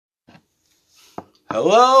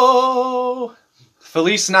Hello,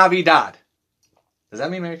 Feliz Navidad. Does that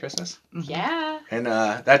mean Merry Christmas? Yeah. And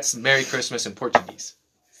that's Merry Christmas in Portuguese.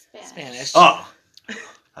 Spanish. Oh,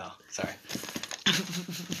 sorry.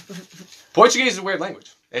 Portuguese is a weird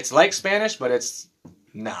language. It's like Spanish, but it's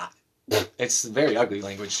not. It's a very ugly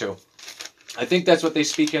language too. I think that's what they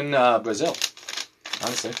speak in Brazil.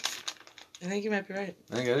 Honestly, I think you might be right.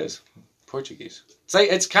 I think it is Portuguese.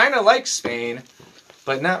 It's kind of like Spain,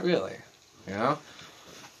 but not really. You know.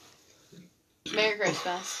 Merry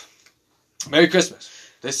Christmas. Merry Christmas.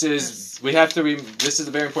 This is we have to. This is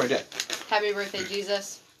a very important day. Happy birthday,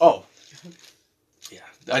 Jesus. Oh, yeah.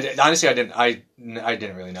 Honestly, I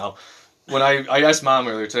didn't really know. When I asked Mom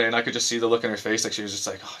earlier today, and I could just see the look in her face, like she was just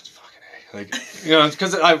like, "Oh, it's fucking A." Like, you know,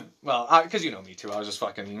 because you know me too. I was just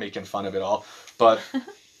fucking making fun of it all. But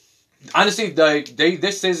honestly,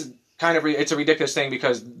 this is kind of it's a ridiculous thing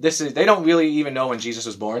because they don't really even know when Jesus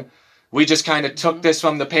was born. We just kind of took this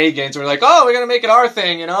from the pagans. And we're like, oh, we're gonna make it our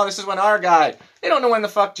thing. You know, this is when our guy. They don't know when the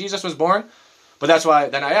fuck Jesus was born. But that's why.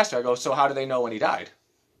 Then I asked her. I go, so how do they know when he died?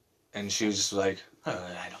 And she was just like, I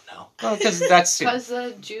don't know. Well, because that's because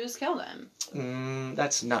the Jews killed him.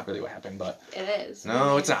 That's not really what happened, but it is.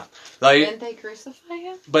 No, it's not. Like, didn't they crucify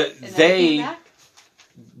him? But they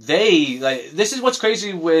like this is what's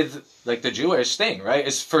crazy with like the Jewish thing, right?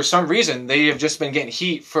 Is for some reason they have just been getting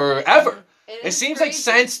heat forever. It seems crazy.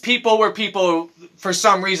 Like since people were people, for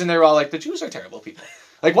some reason they were all like the Jews are terrible people.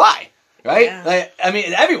 Like why? Right? Yeah. Like I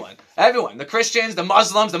mean everyone, the Christians, the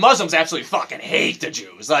Muslims absolutely fucking hate the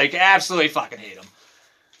Jews. Like absolutely fucking hate them.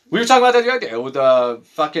 We were talking about that the other day with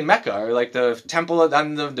fucking Mecca or like the temple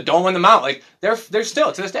on the dome on the mount. Like they're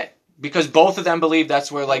still to this day because both of them believe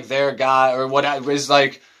that's where like their God or what is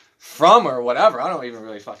like from or whatever. I don't even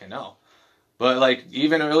really fucking know. But like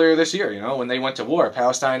even earlier this year, you know, when they went to war,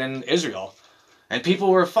 Palestine and Israel, and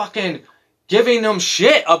people were fucking giving them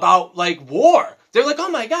shit about like war. They're like,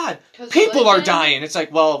 oh my God, people are dying. It's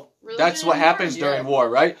like, well, that's what happens during war,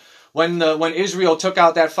 right? When Israel took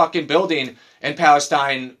out that fucking building in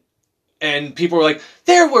Palestine. And people were like,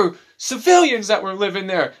 there were civilians that were living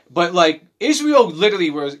there. But, like, Israel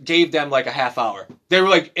literally gave them, like, a half hour. They were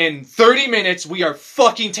like, in 30 minutes, we are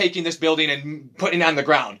fucking taking this building and putting it on the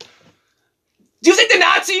ground. Do you think the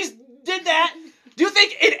Nazis did that? Do you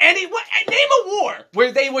think name a war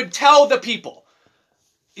where they would tell the people?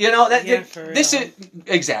 You know, that this is...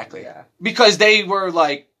 Exactly. Yeah. Because they were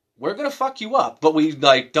like, we're going to fuck you up. But we,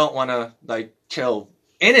 like, don't want to, like, kill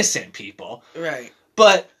innocent people. Right.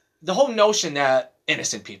 But... the whole notion that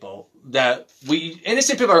innocent people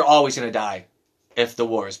are always going to die if the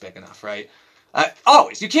war is big enough, right?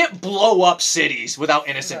 Always. You can't blow up cities without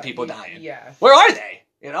innocent people dying. Yeah. Where are they?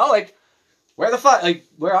 You know, like, where the fuck, like,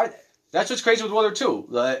 where are they? That's what's crazy with World War II.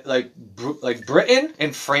 Like Britain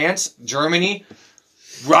and France, Germany,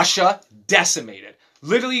 Russia, decimated.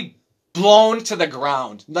 Literally blown to the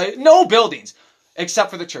ground. Like, no buildings,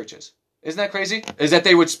 except for the churches. Isn't that crazy? Is that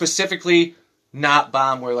they would specifically... not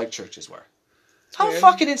bomb where like churches were. How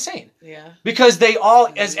fucking insane. Yeah. Because they all,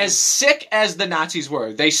 as sick as the Nazis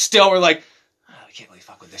were, they still were like, oh, I can't really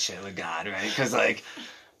fuck with this shit with God, right? Because like,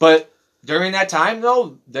 but during that time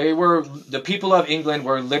though, the people of England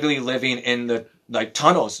were literally living in the like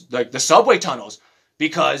tunnels, like the subway tunnels,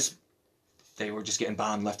 because they were just getting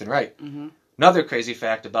bombed left and right. Mm-hmm. Another crazy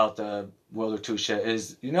fact about the World War II shit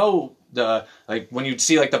is, you know, when you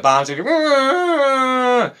see like the bombs,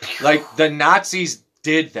 like the Nazis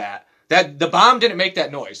did that. That the bomb didn't make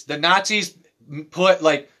that noise. The Nazis put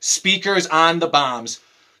like speakers on the bombs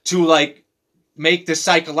to like make the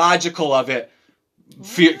psychological of it.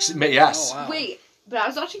 Yes. Oh, wow. Wait, but I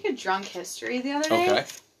was watching a Drunk History the other day,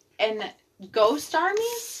 and ghost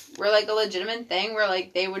armies were like a legitimate thing where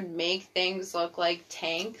like they would make things look like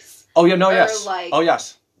tanks. Oh yeah, no, yes. Like, oh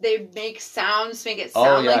yes. They make sounds to make it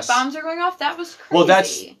sound like bombs are going off. That was crazy. Well,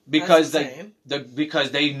 that's because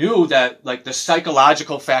they knew that like the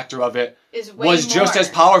psychological factor of it was just as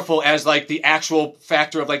powerful as like the actual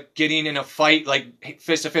factor of like getting in a fight like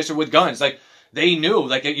fist to fist or with guns. Like they knew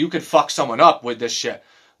like you could fuck someone up with this shit.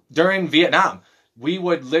 During Vietnam, we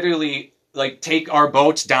would literally like take our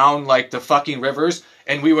boats down like the fucking rivers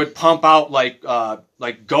and we would pump out like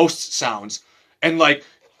ghost sounds and like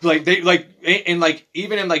they like in like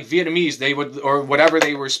even in like Vietnamese they would or whatever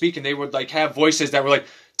they were speaking they would like have voices that were like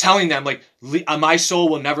telling them like my soul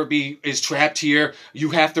will never is trapped here, you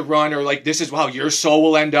have to run, or like this is how your soul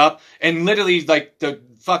will end up, and literally like the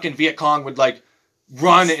fucking Viet Cong would like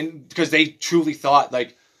run and because they truly thought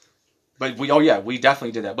like, but we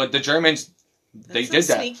definitely did that, but the Germans they did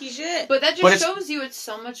that sneaky shit, but that just shows you it's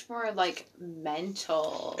so much more like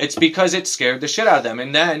mental. It's because it scared the shit out of them,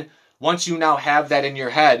 and then once you now have that in your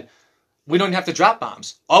head, we don't have to drop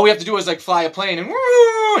bombs. All we have to do is like fly a plane and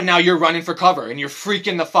now you're running for cover and you're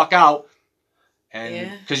freaking the fuck out.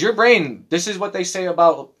 And because your brain, this is what they say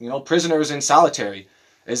about, prisoners in solitary,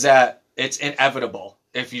 is that it's inevitable.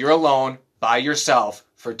 If you're alone by yourself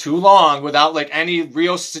for too long without like any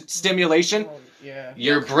real stimulation,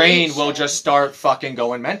 your brain will just start fucking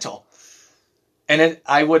going mental. And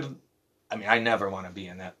I never want to be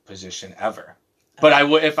in that position ever. But I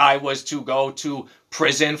would, if I was to go to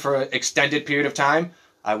prison for an extended period of time,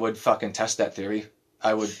 I would fucking test that theory.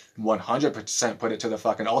 I would 100% put it to the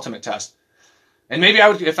fucking ultimate test. And maybe I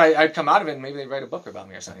would, if I'd come out of it, maybe they'd write a book about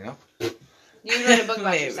me or something, You'd write a book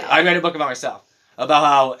about yourself. I'd write a book about myself. About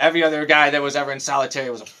how every other guy that was ever in solitary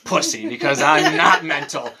was a pussy because I'm not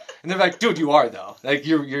mental. And they're like, dude, you are though. Like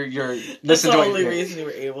you're That's the only reason you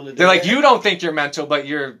were able to do They're like, you don't think you're mental, but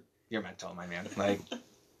you're mental, my man. Like,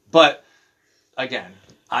 but again,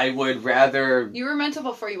 I would rather. You were mental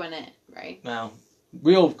before you went in, right? Well,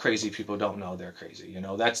 real crazy people don't know they're crazy.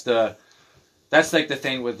 That's like the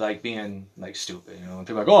thing with like being like stupid. When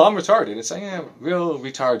people are like, oh, I'm retarded. It's like, yeah, real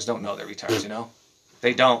retards don't know they're retards.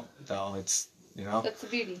 They don't though. It's That's the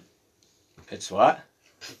beauty. It's what?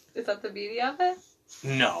 Is that the beauty of it?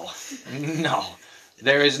 No.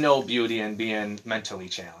 There is no beauty in being mentally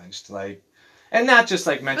challenged. Like, and not just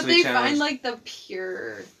like mentally challenged. But they find like the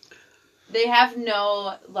pure. They have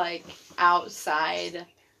no like outside.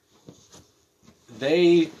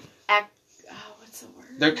 What's the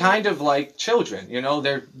word? They're kind of like children.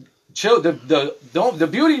 They're the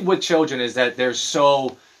beauty with children is that they're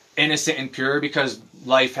so innocent and pure because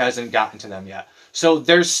life hasn't gotten to them yet. So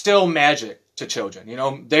there's still magic to children.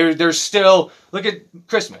 There's still, look at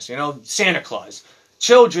Christmas, Santa Claus.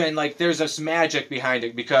 Children, like, there's this magic behind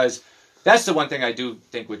it because that's the one thing I do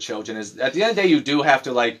think with children is at the end of the day, you do have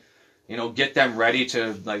to, like, get them ready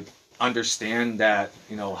to, like, understand that,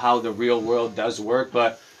 how the real world does work,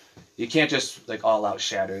 but you can't just, like, all out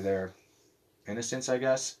shatter their innocence, I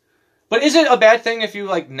guess. But is it a bad thing if you,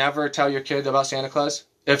 like, never tell your kid about Santa Claus?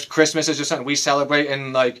 If Christmas is just something we celebrate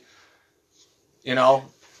and, like,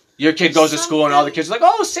 your kid goes to school and all the kids are like,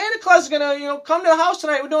 oh, Santa Claus is gonna, come to the house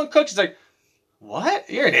tonight. We're doing cookies. Like, what?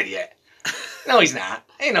 You're an idiot. No, he's not.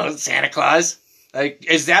 Ain't no Santa Claus. Like,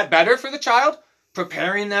 is that better for the child?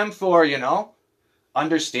 Preparing them for,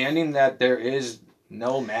 understanding that there is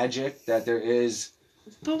no magic, that there is...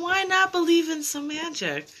 But why not believe in some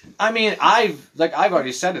magic? I mean, I've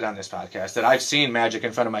already said it on this podcast, that I've seen magic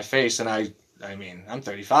in front of my face, and I mean, I'm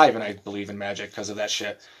 35 and I believe in magic because of that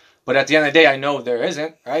shit. But at the end of the day, I know there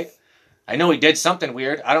isn't, right? I know he did something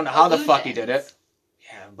weird. I don't know how the fuck he did it.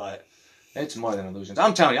 Yeah, but it's more than illusions.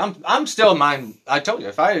 I'm telling you, I'm still mine. I told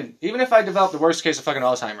you, even if I develop the worst case of fucking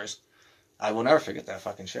Alzheimer's, I will never forget that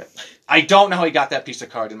fucking shit. I don't know how he got that piece of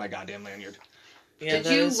card in my goddamn lanyard. Yeah, did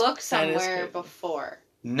you look somewhere before?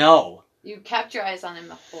 No. You kept your eyes on him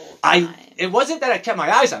the whole time. It wasn't that I kept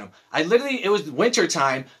my eyes on him. It was winter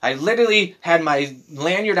time. I literally had my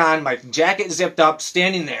lanyard on, my jacket zipped up,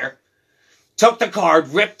 standing there, took the card,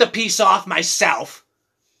 ripped the piece off myself,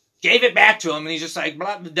 gave it back to him, and he's just like,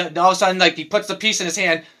 blah, blah, all of a sudden, like, he puts the piece in his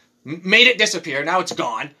hand, made it disappear, now it's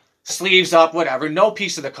gone, sleeves up, whatever, no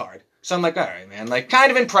piece of the card. So I'm like, all right, man, like,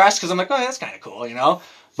 kind of impressed, because I'm like, oh, that's kind of cool,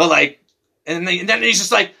 But, like, and then he's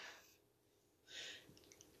just like,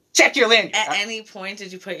 check your lanyard. At any point,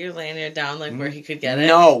 did you put your lanyard down, like, where he could get it?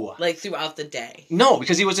 No. Like, throughout the day? No,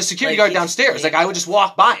 because he was a security guard downstairs. Like, I would just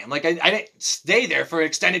walk by him. Like, I didn't stay there for an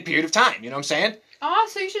extended period of time. You know what I'm saying? Oh,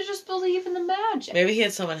 so you should just believe in the magic. Maybe he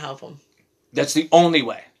had someone help him. That's the only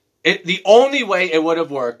way. The only way it would have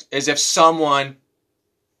worked is if someone...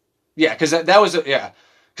 Yeah, because that was... Yeah.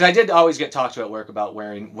 Because I did always get talked to at work about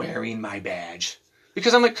wearing my badge.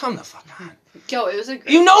 Because I'm like, come the fuck on. Yo, it was a great...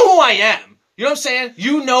 You know who I am. You know what I'm saying?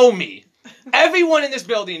 You know me. Everyone in this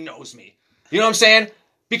building knows me. You know what I'm saying?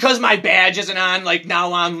 Because my badge isn't on, like,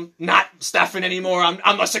 now I'm not Stefan anymore.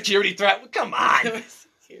 I'm a security threat. Come on.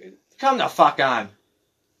 Come the fuck on.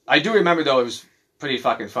 I do remember, though, it was pretty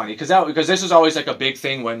fucking funny. Because this was always, like, a big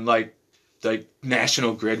thing when, like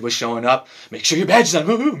National Grid was showing up. Make sure your badge is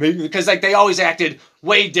on. Because, like, they always acted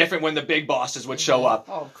way different when the big bosses would show up.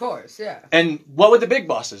 Oh, of course, yeah. And what would the big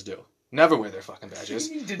bosses do? Never wear their fucking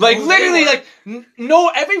badges. Like, literally, like,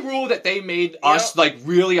 no, every rule that they made us, like,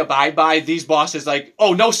 really abide by, these bosses, like,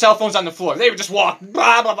 oh, no cell phones on the floor. They would just walk,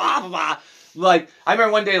 blah, blah, blah, blah, blah. Like, I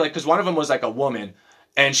remember one day, like, because one of them was, like, a woman,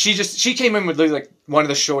 and she came in with, like, one of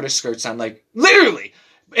the shortest skirts on, like, literally,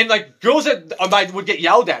 And, like, girls that would get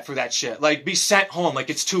yelled at for that shit. Like, be sent home, like,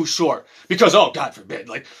 it's too short. Because, oh, God forbid,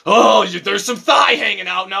 like, oh, there's some thigh hanging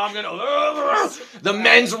out, now I'm gonna, the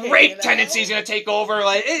men's rape tendency is gonna take over.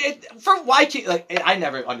 Like, why can't, like, I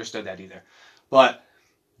never understood that either. But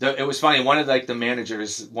it was funny, one of, like, the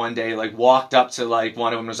managers one day, like, walked up to, like,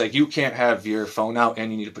 one of them and was like, you can't have your phone out and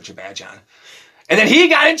you need to put your badge on. And then he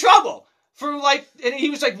got in trouble for, like, and he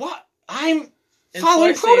was like, what? I'm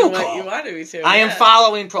following protocol. What you wanted me to. I am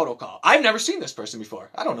following protocol. I've never seen this person before.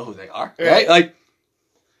 I don't know who they are. Right? Like,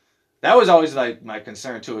 that was always, like, my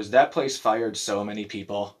concern, too, is that place fired so many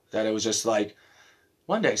people that it was just like,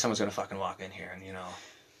 one day someone's going to fucking walk in here and, you know,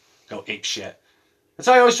 go ape shit. That's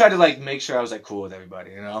why I always tried to, like, make sure I was, like, cool with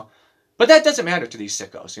everybody, you know? But that doesn't matter to these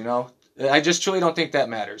sickos, you know? I just truly don't think that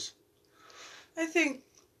matters. I think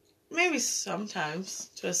maybe sometimes,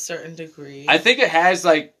 to a certain degree. I think it has,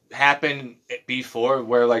 like, happened before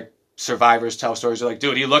where, like, survivors tell stories. They're like,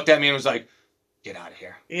 dude, he looked at me and was like, get out of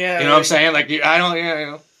here. Yeah. You know what I'm saying? Like, I don't, you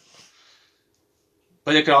know.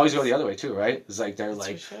 But it could always go the other way, too, right? It's like, they're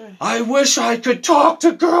like, I wish I could talk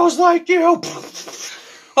to girls like you.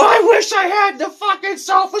 I wish I had the fucking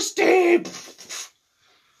self-esteem. Because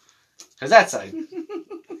that's like,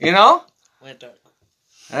 you know?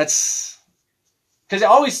 That's, because it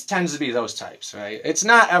always tends to be those types, right? It's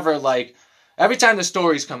not ever like, every time the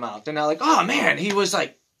stories come out, they're not like, oh man, he was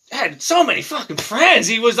like, had so many fucking friends.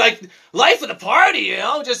 He was like, life of the party, you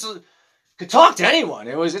know? Just could talk to anyone.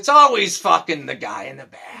 It's always fucking the guy in the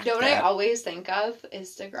back. You know what I always think of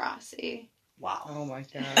is Degrassi. Wow. Oh my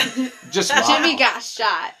God. Just wow. Jimmy got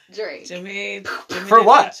shot. Drake. Jimmy for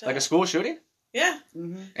what? Like a school shooting? Yeah.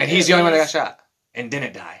 Mm-hmm. And he's the only one that got shot and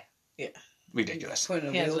didn't die. Yeah. Ridiculous. Put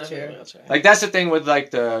in a wheelchair. Like, that's the thing with,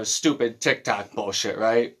 like, the stupid TikTok bullshit,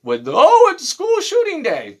 right? With the, oh, it's school shooting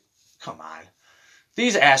day. Come on.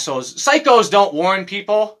 These assholes. Psychos don't warn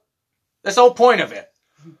people. That's the whole point of it.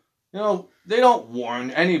 You know, they don't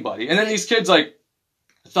warn anybody. And then these kids, like,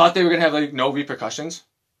 thought they were going to have, like, no repercussions.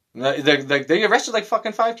 They arrested, like,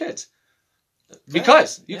 fucking 5 kids.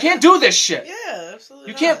 Because you can't do this shit. Yeah,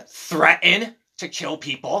 absolutely. You can't threaten to kill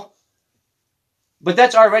people. But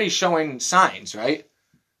that's already showing signs, right?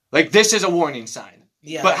 Like, this is a warning sign.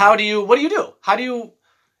 Yeah. But what do you do? How do you,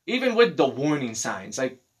 even with the warning signs,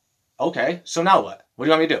 like, okay, so now what? What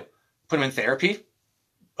do you want me to do? Put them in therapy?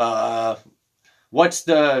 How do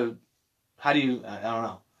you, I don't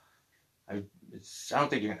know. I don't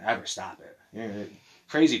think you can ever stop it.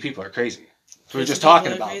 Crazy people are crazy. That's what we were just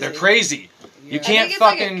talking about. They're crazy. Yeah. You can't I think it's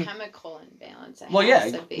fucking, like a chemical imbalance. Well,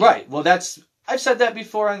 yeah, right. Well, I've said that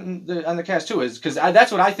before on the cast too, is because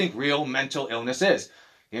that's what I think real mental illness is.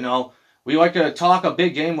 You know, we like to talk a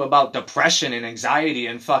big game about depression and anxiety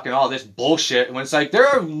and fucking all this bullshit. When it's like, there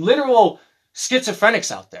are literal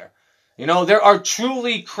schizophrenics out there. You know, there are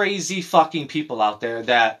truly crazy fucking people out there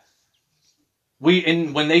that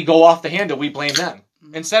when they go off the handle, we blame them.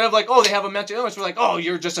 Instead of like, oh, they have a mental illness, we're like, oh,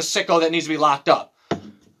 you're just a sicko that needs to be locked up.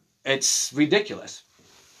 It's ridiculous.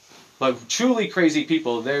 But truly crazy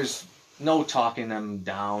people, there's no talking them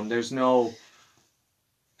down. There's no,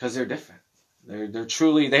 because they're different. They're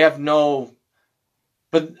truly, they have no,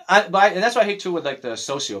 and that's why I hate too with like the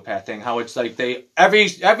sociopath thing, how it's like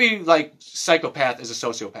every like psychopath is a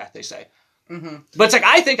sociopath, they say. Mm-hmm. But it's like,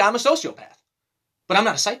 I think I'm a sociopath, but I'm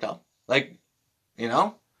not a psycho. Like, you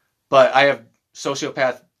know, but I have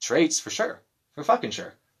sociopath traits for sure. For fucking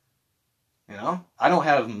sure. You know, I don't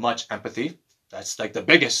have much empathy. That's like the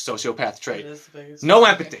biggest sociopath trait. No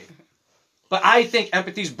empathy. But I think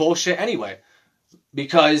empathy's bullshit anyway.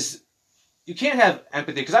 Because you can't have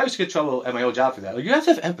empathy. Because I used to get trouble at my old job for that. Like, you have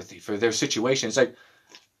to have empathy for their situation. It's like,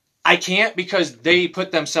 I can't because they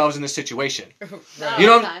put themselves in the situation. You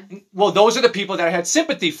know, well, those are the people that I had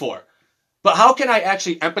sympathy for. But how can I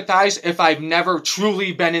actually empathize if I've never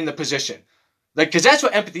truly been in the position? Like, because that's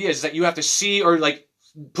what empathy is that you have to see or like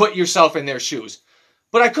put yourself in their shoes.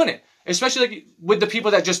 But I couldn't. Especially like with the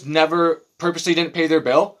people that just never purposely didn't pay their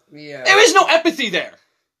bill. Yeah. There is no empathy there.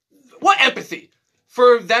 What empathy?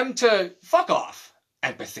 For them to fuck off.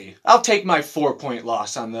 Empathy. I'll take my 4-point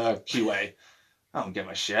loss on the QA. I don't give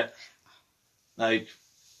a shit. Like,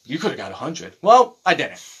 you could have got 100. Well, I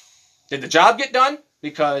didn't. Did the job get done?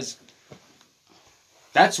 Because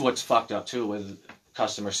that's what's fucked up too with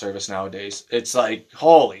customer service nowadays. It's like,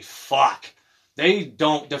 holy fuck. They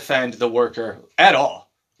don't defend the worker at all.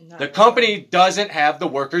 The company doesn't have the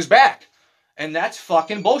workers back. And that's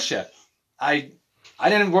fucking bullshit. I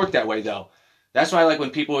didn't work that way though. That's why like when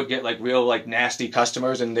people would get like real like nasty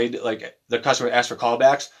customers and they like the customer would ask for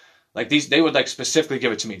callbacks, like they would like specifically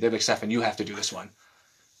give it to me. They'd be like, Stefan, you have to do this one.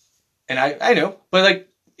 And I knew. But like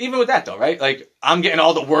even with that though, right? Like, I'm getting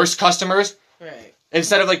all the worst customers. Right.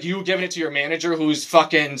 Instead of like you giving it to your manager who's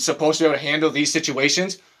fucking supposed to be able to handle these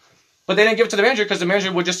situations. But they didn't give it to the manager because the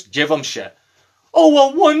manager would just give them shit. Oh,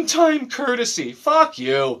 well, one-time courtesy. Fuck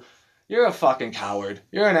you. You're a fucking coward.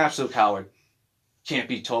 You're an absolute coward. Can't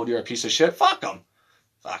be told you're a piece of shit. Fuck them.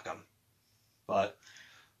 Fuck them. But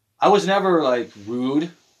I was never, like,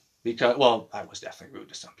 rude because, well, I was definitely rude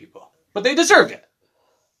to some people. But they deserved it.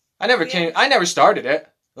 I never started it.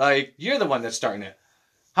 Like, you're the one that's starting it.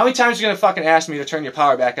 How many times are you going to fucking ask me to turn your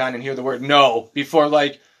power back on and hear the word no before,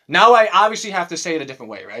 like, now I obviously have to say it a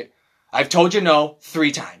different way, right? I've told you no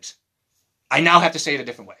 3 times. I now have to say it a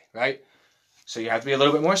different way, right? So you have to be a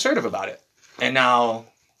little bit more assertive about it. And now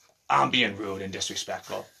I'm being rude and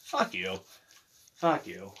disrespectful. Fuck you. Fuck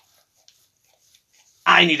you.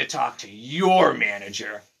 I need to talk to your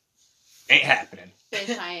manager. Ain't happening.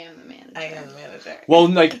 Bitch, I am the manager. I am the manager. Well,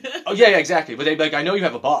 like, oh, yeah, exactly. But they like, I know you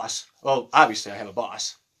have a boss. Well, obviously I have a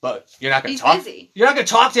boss. But you're not going to talk. He's busy. You're not going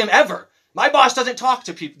to talk to him ever. My boss doesn't talk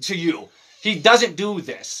to you. He doesn't do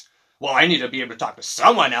this. Well, I need to be able to talk to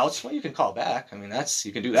someone else. Well, you can call back. I mean,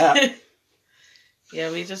 you can do that. Yeah,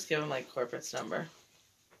 we just give him, like, corporate's number.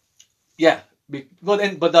 Yeah.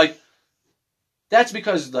 But, like, that's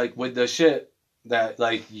because, like, with the shit that,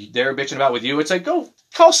 like, they're bitching about with you, it's like, go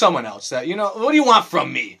call someone else. That, you know, what do you want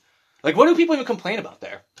from me? Like, what do people even complain about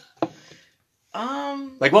there?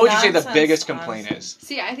 Like, what would you say the biggest complaint is?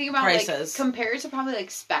 See, I think about, prices. like, compared to probably, like,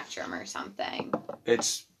 Spectrum or something.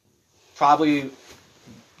 It's probably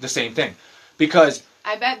the same thing. Because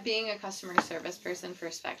I bet being a customer service person for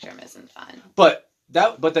Spectrum isn't fun. But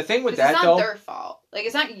the thing with that, though... It's not their fault. Like,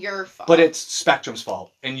 it's not your fault. But it's Spectrum's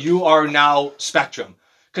fault. And you are now Spectrum.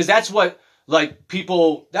 Because that's what, like,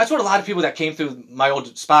 people... That's what a lot of people that came through my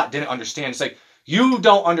old spot didn't understand. It's like, you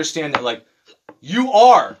don't understand that, like, you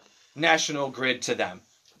are National Grid to them.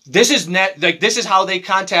 This is this is how they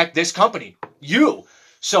contact this company. You.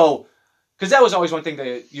 So, because that was always one thing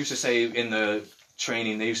they used to say in the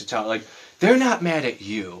training. They used to tell, like, they're not mad at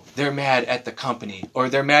you. They're mad at the company. Or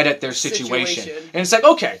they're mad at their situation. And it's like,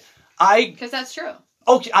 okay, because that's true.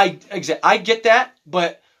 Okay, I get that.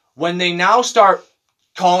 But when they now start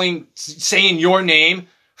saying your name,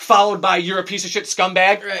 followed by you're a piece of shit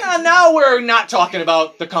scumbag, right. Now we're not talking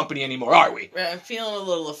about the company anymore, are we? Right, I'm feeling a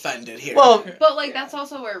little offended here. Well, but, like, that's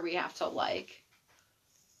also where we have to, like,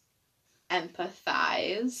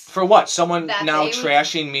 empathize. For what? Someone now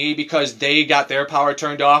trashing me because they got their power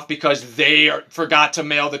turned off because they forgot to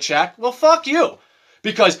mail the check? Well, fuck you.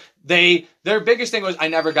 Because their biggest thing was, I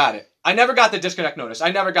never got it. I never got the disconnect notice. I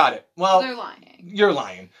never got it. Well, they're lying. You're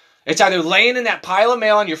lying. It's either laying in that pile of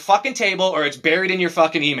mail on your fucking table or it's buried in your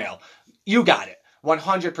fucking email. You got it.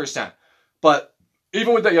 100%. But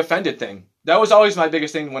even with the offended thing, that was always my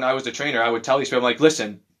biggest thing when I was a trainer. I would tell these people, I'm like,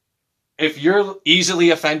 listen, if you're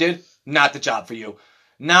easily offended, not the job for you.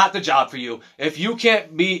 Not the job for you. If you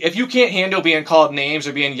can't handle being called names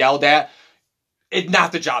or being yelled at, it's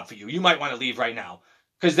not the job for you. You might want to leave right now.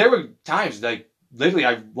 Because there were times, like, literally,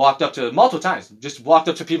 I walked up to multiple times, just walked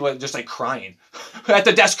up to people just like crying at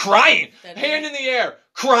the desk, crying, hand in the air,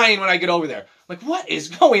 crying when I get over there. Like, what is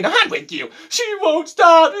going on with you? She won't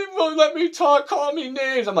stop. She won't let me talk, call me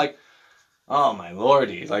names. I'm like, oh my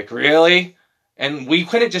lordy, like, really? And we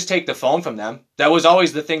couldn't just take the phone from them. That was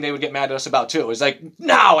always the thing they would get mad at us about too. It was like,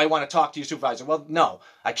 now I want to talk to your supervisor. Well, no,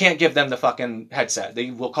 I can't give them the fucking headset.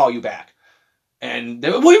 They will call you back. And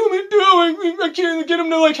they're like, what are we doing? I can't get them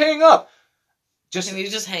to, like, hang up. Can you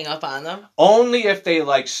just hang up on them? Only if they,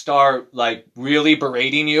 like, start, like, really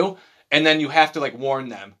berating you, and then you have to, like, warn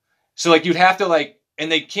them. So, like, you'd have to, like,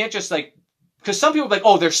 and they can't just, like, because some people are like,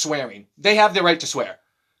 oh, they're swearing. They have the right to swear.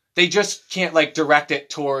 They just can't, like, direct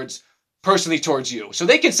it personally towards you. So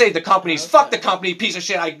they can say the company's, fuck the company, piece of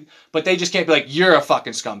shit, but they just can't be like, you're a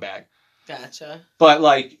fucking scumbag. Gotcha. But,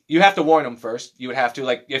 like, you have to warn them first. You would have to,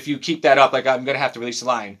 like, if you keep that up, like, I'm going to have to release a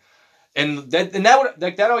line. And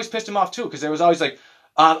that always pissed him off too, because there was always like,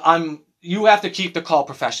 you have to keep the call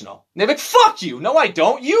professional. And they're like, fuck you. No, I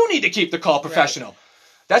don't. You need to keep the call professional. Right.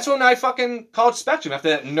 That's when I fucking called Spectrum after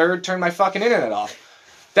that nerd turned my fucking internet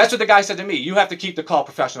off. That's what the guy said to me. You have to keep the call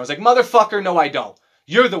professional. I was like, motherfucker, no, I don't.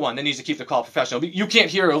 You're the one that needs to keep the call professional. You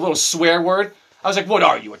can't hear a little swear word. I was like, what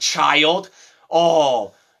are you, a child?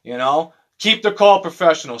 Oh, you know, keep the call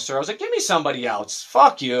professional, sir. I was like, give me somebody else.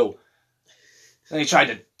 Fuck you. Then he tried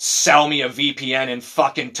to sell me a VPN and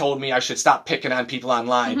fucking told me I should stop picking on people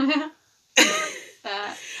online.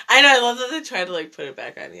 I know, I love that they try to, like, put it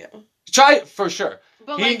back on you. Try it for sure.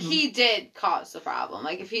 But, like, he did cause the problem.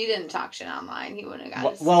 Like, if he didn't talk shit online, he wouldn't have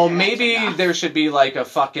got his Well, maybe there should be, like, a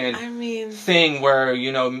fucking thing where,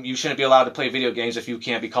 you know, you shouldn't be allowed to play video games if you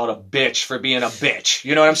can't be called a bitch for being a bitch.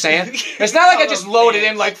 You know what I'm saying? It's not like I just loaded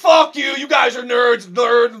in, like, fuck you guys are nerds,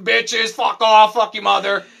 bitches, fuck off, fuck your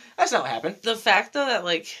mother. That's not what happened. The fact, though, that,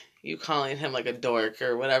 like, you calling him, like, a dork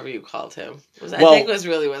or whatever you called him, I think was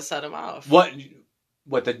really what set him off.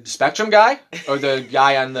 What, the Spectrum guy? Or the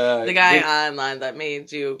guy on the... The guy online that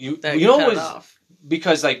made you cut it off.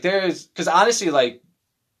 Because, like, because honestly, like,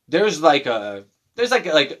 there's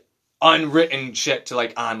unwritten shit to,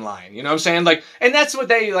 like, online. You know what I'm saying? Like, and that's what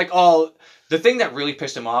they, like, all... The thing that really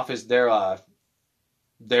pissed him off is there's,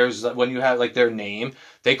 when you have, like, their name,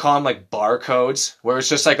 they call them, like, barcodes, where it's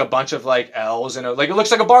just, like, a bunch of, like, L's and, like, it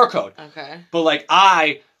looks like a barcode. Okay. But, like,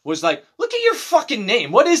 I was like, look at your fucking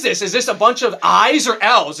name. What is this? Is this a bunch of I's or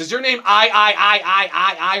L's? Is your name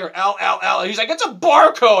I or L? He's like, it's a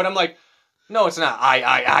barcode. I'm like, no, it's not I.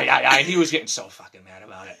 And he was getting so fucking mad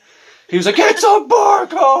about it. He was like, it's a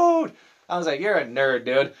barcode. I was like, you're a nerd,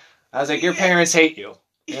 dude. I was like, your parents hate you.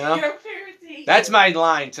 You know? Your parents hate you. That's my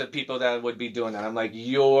line to people that would be doing that. I'm like,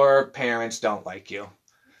 your parents don't like you.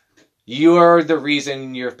 You're the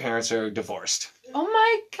reason your parents are divorced. Oh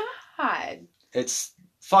my God. It's...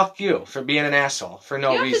 Fuck you for being an asshole for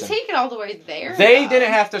no reason. You have to take it all the way there. They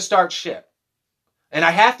didn't have to start shit. And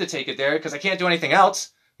I have to take it there because I can't do anything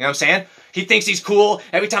else. You know what I'm saying? He thinks he's cool.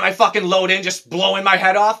 Every time I fucking load in, just blowing my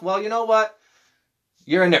head off. Well, you know what?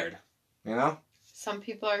 You're a nerd. You know? Some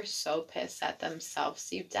people are so pissed at themselves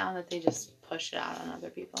deep down that they just push it out on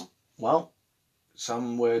other people. Well,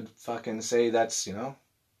 some would fucking say that's, you know...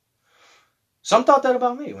 Some thought that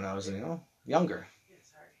about me when I was, you know, younger.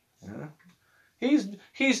 You know?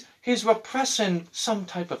 He's repressing some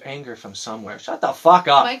type of anger from somewhere. Shut the fuck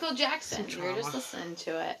up. Michael Jackson. We were just listening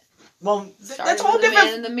to it. Well, that's all different.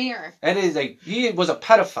 Man in the Mirror. He was a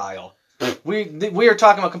pedophile. We are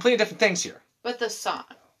talking about completely different things here. But the song.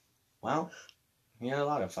 Well, he had a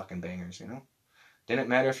lot of fucking bangers, you know. Didn't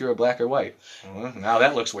matter if you were black or white. Well, now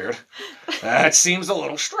that looks weird. That seems a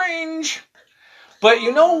little strange. But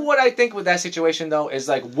you know what I think with that situation though is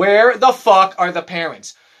like, where the fuck are the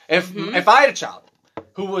parents? If I had a child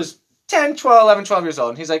who was 10, 12, 11, 12 years old,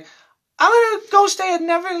 and he's like, I'm going to go stay at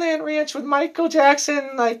Neverland Ranch with Michael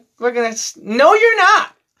Jackson, like, we're going to... No, you're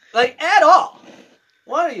not. Like, at all.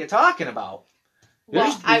 What are you talking about?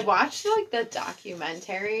 Well, I watched, like, the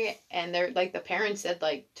documentary, and they're, like, the parents did,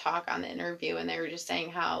 like, talk on the interview, and they were just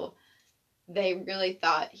saying how they really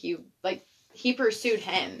thought he pursued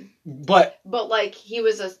him. But like, he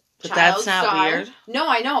was a child star. That's not weird. No,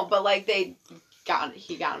 I know, but, like,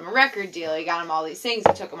 he got him a record deal. He got him all these things.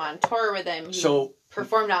 He took him on tour with him. He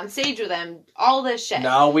performed on stage with him. All this shit.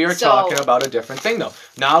 Now we are talking about a different thing, though.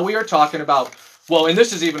 Now we are talking about... Well, and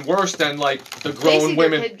this is even worse than, like, the grown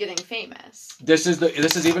women... Their kid getting famous. This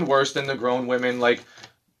is even worse than the grown women, like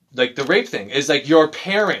the rape thing. Is, like, your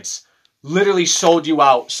parents literally sold you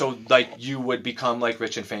out so, like, you would become, like,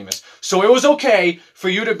 rich and famous. So it was okay for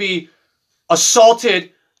you to be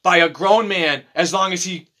assaulted by a grown man as long as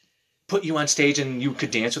he put you on stage and you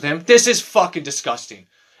could dance with him. This is fucking disgusting.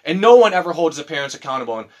 And no one ever holds the parents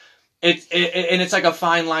accountable. And it's like a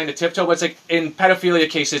fine line to tiptoe, but it's like in pedophilia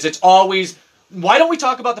cases, it's always, why don't we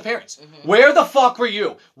talk about the parents? Mm-hmm. Where the fuck were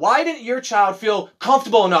you? Why didn't your child feel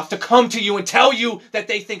comfortable enough to come to you and tell you that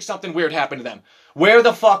they think something weird happened to them? Where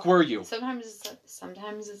the fuck were you? Sometimes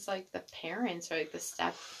it's like the parents or like the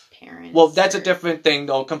step parents. Well, that's a different thing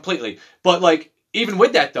though, completely. But like, even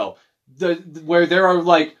with that though, where there are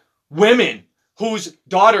like, women whose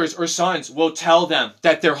daughters or sons will tell them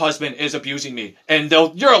that their husband is abusing me. And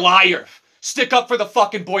you're a liar. Stick up for the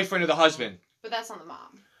fucking boyfriend or the husband. But that's on the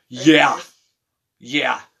mom. Yeah.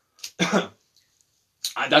 Yeah.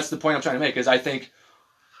 That's the point I'm trying to make, is I think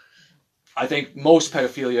most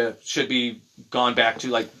pedophilia should be gone back to,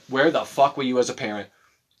 like, where the fuck were you as a parent?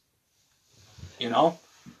 You know?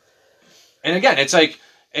 And again, it's like,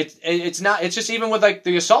 it's not, it's just even with, like,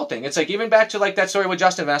 the assault thing. It's like, even back to, like, that story with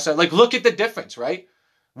Justin Vanessa, like, look at the difference, right?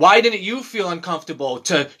 Why didn't you feel uncomfortable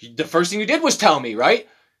the first thing you did was tell me, right?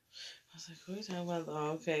 I was like, what are you talking about?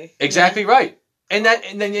 Oh, okay. Exactly right. And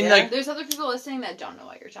then like, there's other people listening that don't know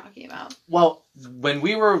what you're talking about. Well, when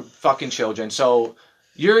we were fucking children, so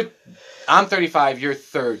I'm 35, you're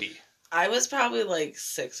 30. I was probably like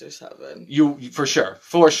 6 or 7. You, for sure,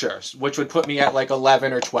 which would put me at like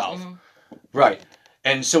 11 or 12. Mm-hmm. Right.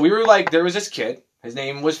 And so we were like, there was this kid, his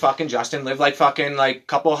name was fucking Justin, lived like fucking like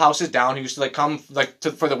couple houses down. He used to like come like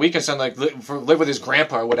for the weekends and like live with his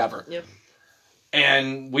grandpa or whatever. Yep.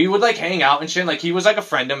 And we would like hang out and shit. Like he was like a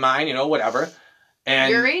friend of mine, you know, whatever.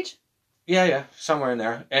 And your age? Yeah, somewhere in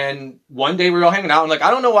there. And one day we were all hanging out, and like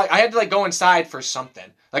I don't know why I had to like go inside for something.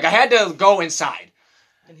 Like I had to go inside.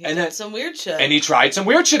 And then some weird shit. And he tried some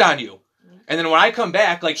weird shit on you. And then when I come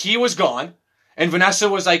back, like he was gone, and Vanessa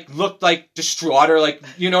was like looked like distraught or like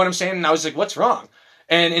you know what I'm saying. And I was like, what's wrong?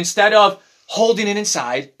 And instead of holding it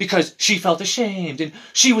inside because she felt ashamed and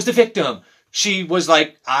she was the victim, she was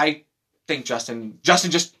like, I think Justin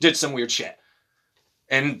just did some weird shit,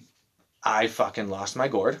 and I fucking lost my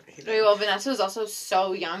gourd. Well, Vanessa was also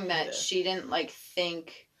so young that she didn't like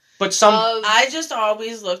think. But I just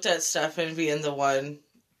always looked at Stefan being the one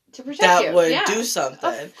to protect that would do something,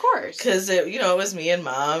 of course, because it was me and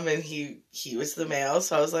Mom, and he was the male,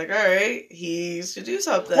 so I was like, all right, he used to do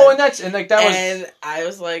something. Well, and I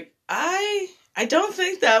was like, I don't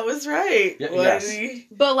think that was right. Yes.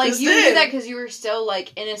 But like you knew that because you were still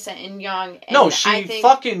like innocent and young. And no, she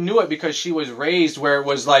fucking knew it because she was raised where it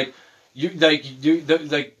was like you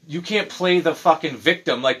can't play the fucking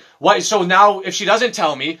victim. Like why? So now if she doesn't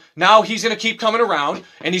tell me, now he's gonna keep coming around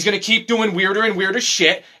and he's gonna keep doing weirder and weirder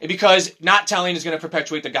shit because not telling is gonna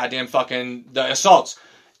perpetuate the goddamn the assaults.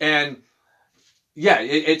 And yeah,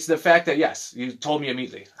 it's the fact that yes, you told me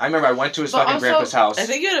immediately. I remember I went to his fucking grandpa's house. I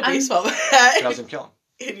think you had a baseball bat. I was gonna kill him.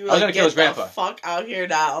 And you were I was gonna kill his grandpa. The fuck out here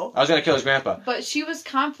now. I was gonna kill his grandpa. But she was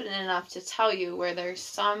confident enough to tell you, where there's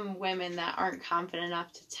some women that aren't confident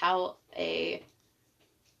enough to tell a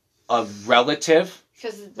relative.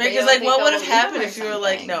 Because like, what would have happened if you were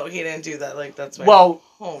like, no, he didn't do that. Like that's my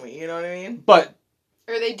homie. You know what I mean? But.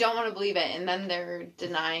 Or they don't want to believe it, and then they're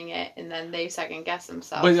denying it, and then they second guess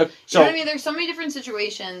themselves. But, you know what I mean? There's so many different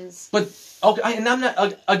situations. But okay, and I'm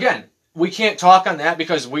not again. We can't talk on that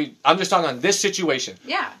because I'm just talking on this situation.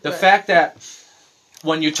 Yeah. The fact that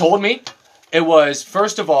when you told me, it was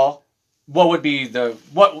first of all, what would be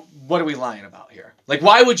what are we lying about here? Like,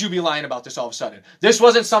 why would you be lying about this all of a sudden? This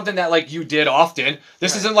wasn't something that like you did often.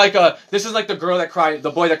 This isn't like this is like the boy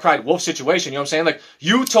that cried wolf situation. You know what I'm saying? Like,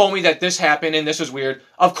 you told me that this happened and this was weird.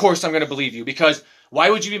 Of course I'm going to believe you because why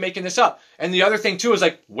would you be making this up? And the other thing too is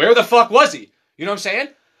like, where the fuck was he? You know what I'm saying?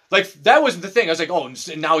 Like, that was the thing. I was like, oh,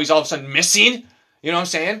 now he's all of a sudden missing? You know what I'm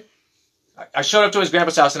saying? I showed up to his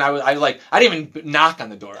grandpa's house and I didn't even knock on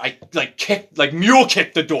the door. I mule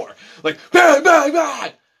kicked the door. Like, bang, bang,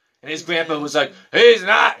 bang. And his grandpa was like, he's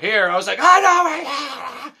not here. I was like,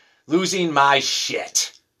 I know. Losing my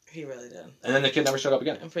shit. He really did. And then the kid never showed up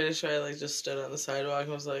again. I'm pretty sure I like just stood on the sidewalk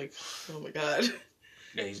and was like, oh my god.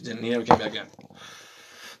 Yeah, he never came back again.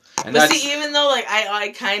 And but see, even though like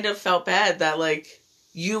I kind of felt bad that like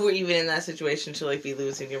you were even in that situation to like be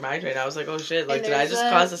losing your mind right now. I was like, oh shit, like did I just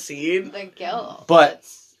cause a scene? The guilt. But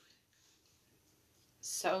it's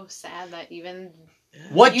so sad that even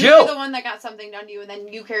what you guilt? were the one that got something done to you, and then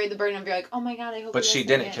you carried the burden of you're like, oh my god, I hope. But she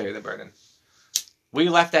didn't carry the burden. We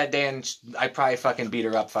left that day and I probably fucking beat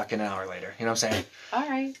her up fucking an hour later. You know what I'm saying? All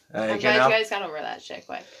right. I'm glad you guys got over that shit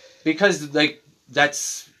quick. Because like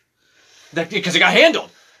because it got handled.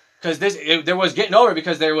 Because there was getting over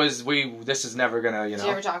because this is never gonna, you know. Did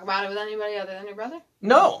you ever talk about it with anybody other than your brother?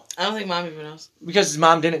 No. I don't think Mom even knows. Because his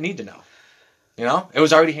mom didn't need to know. You know? It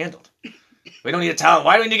was already handled. We don't need to tell him.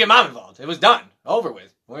 Why do we need to get Mom involved? It was done. Over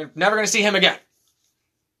with. We're never gonna see him again.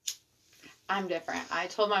 I'm different. I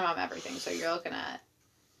told my mom everything, so you're looking at.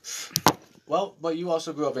 Well, but you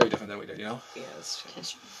also grew up very different than we did, you know? Yeah, that's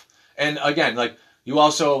true. And again, like, you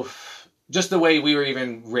also, just the way we were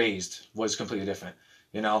even raised was completely different,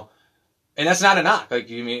 you know? And that's not a knock. Like,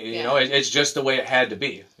 you know, it's just the way it had to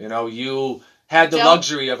be. You know, you had the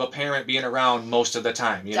luxury of a parent being around most of the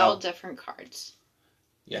time, you know? Dealt different cards.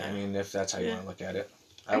 Yeah, I mean, if that's how you want to look at it.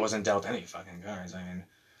 I wasn't dealt any fucking cards. I mean,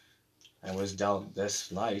 I was dealt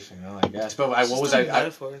this life, you know, I guess. But what was I?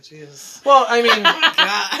 Jesus. Well, I mean, God.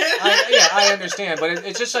 I understand, but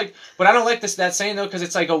it's just like, but I don't like that saying though, because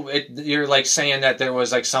it's like you're like saying that there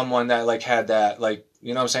was like someone that like had that, like,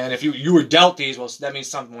 you know what I'm saying? If you were dealt these, well, that means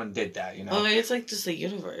someone did that, you know. Well, it's like just the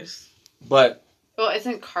universe. But well,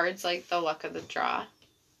 isn't cards like the luck of the draw?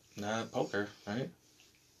 Nah, poker, right?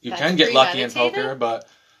 You can get lucky in poker, but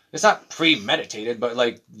it's not premeditated. But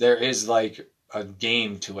like there is like a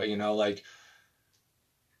game to it, you know, like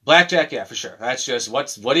blackjack, yeah, for sure. That's just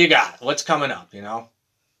what do you got? What's coming up, you know?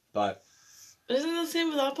 But isn't it the same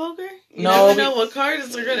with all poker? You no, never know what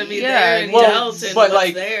cards are going to be there and dealt and but what's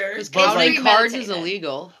like, there. Because counting cards is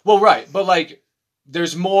illegal. Well, right, but like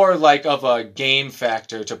there's more like of a game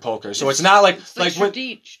factor to poker, so it's not like it's like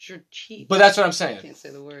strategic. But that's what I'm saying. I can't say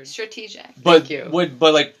the word. Strategic. But Thank you.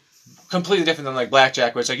 but like completely different than like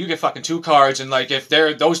blackjack, where it's like you get fucking 2 cards, and like if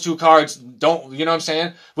those 2 cards don't, you know what I'm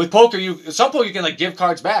saying? With poker, some poker you can like give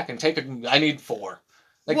cards back and take I need 4,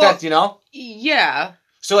 like that, you know? Yeah,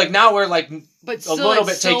 So like now we're like but a little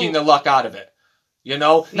bit taking the luck out of it. You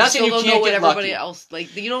know, not saying you can't get lucky. Else,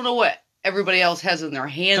 like you don't know what everybody else has in their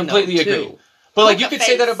hand. Completely agree. But like you could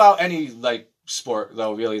say that about any like sport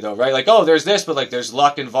though, really though, right? Like there's this, but like there's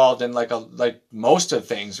luck involved in like most of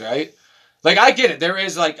things, right? Like I get it. There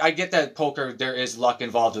is like I get that poker. There is luck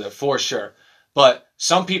involved with it for sure. But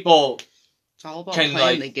some people. It's all about can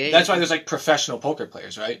playing like the game. that's why there's like professional poker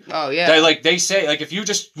players, right? Oh yeah. They say like if you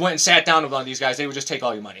just went and sat down with one of these guys, they would just take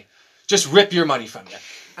all your money, just rip your money from you.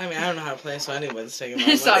 I mean, I don't know how to play, so anyone's taking my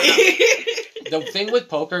money. The thing with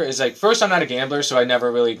poker is like first I'm not a gambler, so I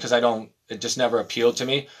never really because it just never appealed to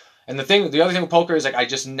me. And the other thing with poker is like I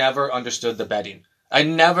just never understood the betting. I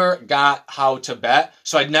never got how to bet,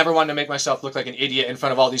 so I never wanted to make myself look like an idiot in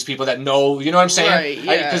front of all these people that know. You know what I'm saying? Right.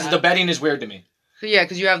 Yeah. Because the betting is weird to me. Yeah,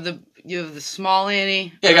 because you have the small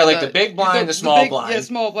ante. Yeah, you got like the big blind, the small blind. Yeah,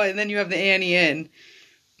 small blind, and then you have the ante in.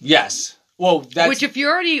 Yes. Well, that's... Which if you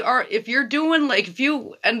already are, if you're doing, like, if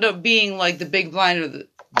you end up being, like, the big blind or the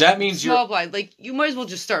that means small blind, like, you might as well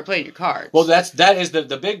just start playing your cards. Well, that is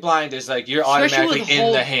the big blind is, like, you're automatically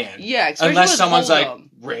in the hand. Yeah, unless someone's, like,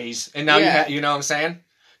 raise. And now you know what I'm saying?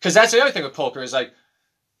 Because that's the other thing with poker is, like,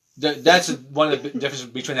 that's one of the differences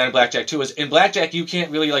between that and blackjack, too, is in blackjack, you can't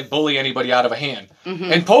really, like, bully anybody out of a hand.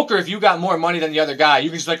 Mm-hmm. In poker, if you got more money than the other guy, you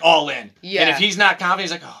can just, like, all in. Yeah. And if he's not confident,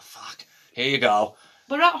 he's like, oh, fuck, here you go.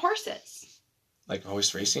 What about horses? Like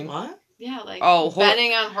horse racing? What? Yeah, like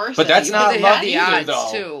betting on horses. But that's not luck either, though.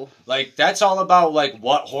 Too. Like, that's all about, like,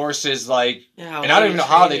 what horse is, like... Yeah, and I don't even know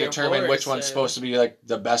how they determine which one's supposed to be, like,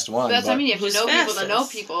 the best one. That's what I mean. You have to know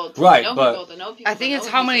people to know people. Right, I think it's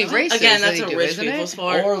how many races again, that's a rich people's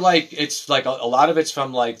sport. Or, like, it's, like, a lot of it's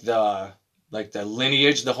from, like, the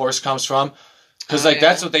lineage the horse comes from. Because,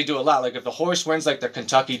 that's what they do a lot. Like, if the horse wins, like, the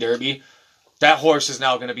Kentucky Derby... That horse is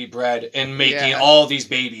now going to be bred and making all these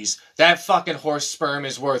babies. That fucking horse sperm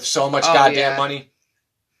is worth so much goddamn money.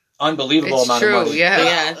 Unbelievable amount of money.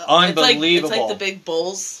 Yeah. Unbelievable. It's like the big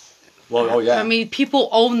bulls. Well, oh yeah. I mean, people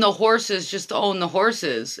own the horses just to own the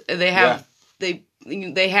horses. They have, they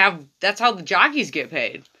have. That's how the jockeys get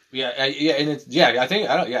paid. Yeah, and it's I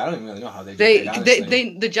don't even really know how they get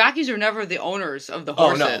paid, the jockeys are never the owners of the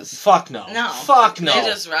horses. Oh no, fuck no. They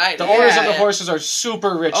just ride. The owners of the horses are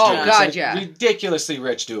super rich dudes. Oh god, like, ridiculously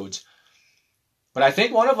rich dudes. But I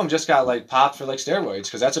think one of them just got like popped for like steroids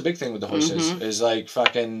because that's a big thing with the horses is like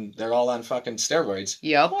fucking they're all on fucking steroids.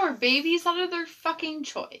 Yep. Poor babies out of their fucking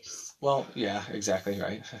choice. Well, yeah, exactly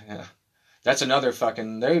right. Yeah, that's another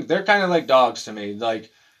fucking. They're kind of like dogs to me,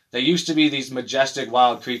 like. They used to be these majestic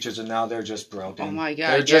wild creatures, and now they're just broken. Oh my god,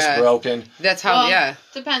 they're just broken. That's how.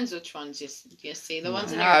 Depends which ones you see. The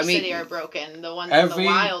ones in New York City are broken. The ones in the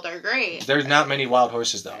wild are great. There's not many wild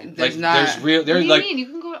horses though. There's not. There's real. There's what do like. You mean? You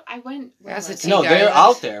can go. I went. No, they're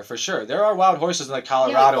out there for sure. There are wild horses in like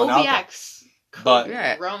Colorado and out there.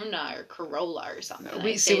 But Corona or Corolla or something.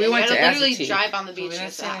 We went to literally drive on the beach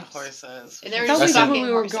with horses. And there were just fucking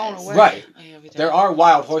we were going away. Right. There are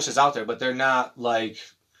wild horses out there, but they're not like.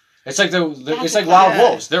 It's like it's like wild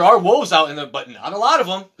wolves. There are wolves out in the, but not a lot of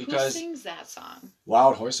them because. Who sings that song?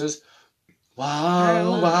 Wild horses.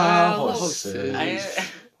 Wild horses.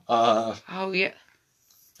 Oh yeah.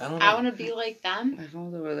 I don't know. I want to be like them. I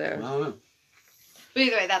found over there. I don't know. But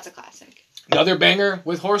either way, that's a classic. Another banger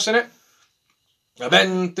with horse in it. I've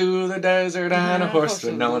been through the desert on a horse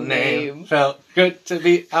with no name. Felt good to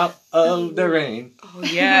be out of the rain. Oh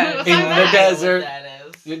yeah. In the desert.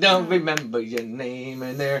 You don't remember your name,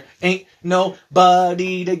 and there ain't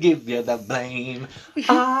nobody to give you the blame.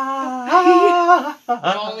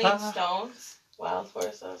 Rolling Stones, Wild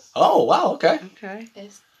Horses. Oh, wow, okay. Okay.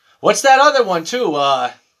 What's that other one, too?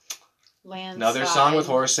 Landslide. Another song with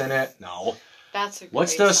horse in it? No. That's a great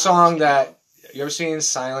What's the song too. that... You ever seen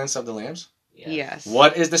Silence of the Lambs? Yes.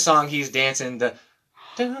 What is the song he's dancing the...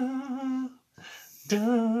 Dun,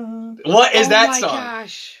 dun, what is that song? Oh, my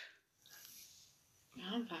gosh.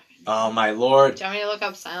 Oh my lord! Do you want me to look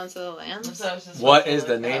up "Silence of the Lambs"? What is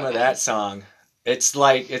the name of that song? It's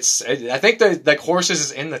like I think the horses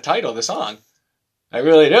is in the title of the song. I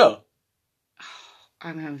really do. I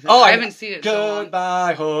haven't seen it.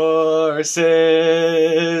 Goodbye, horses.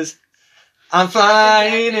 I'm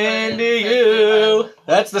flying into you.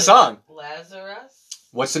 That's the song. Lazarus.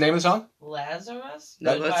 What's the name of the song? Lazarus.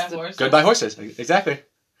 Goodbye Horses. Goodbye Horses. Exactly.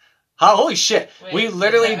 Holy shit. Wait, we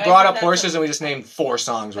literally brought up horses and we just named 4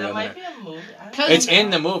 songs. That might be a movie. It's in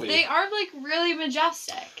the movie. They are like really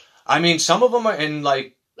majestic. I mean, some of them are in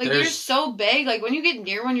like they're so big. Like when you get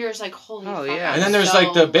near one, you're just like, holy fuck. Yeah. And then there's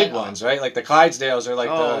like the big ones, right? Like the Clydesdales are like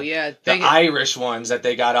the Irish ones that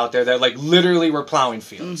they got out there that like literally were plowing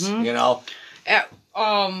fields, you know?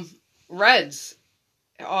 Reds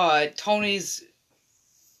Tony's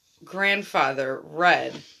grandfather,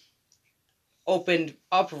 Red, opened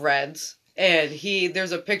up Red's, and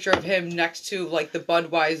there's a picture of him next to like the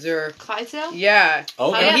Budweiser Clydesdale. Yeah.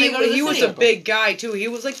 Oh, yeah, he was a big guy too. He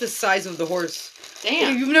was like the size of the horse.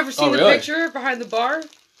 Damn. You've never seen the picture behind the bar?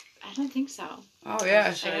 I don't think so. Oh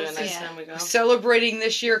yeah. Next time we go. Celebrating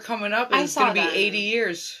this year coming up, and it's going to be 80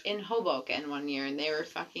 years. In Hoboken one year, and they were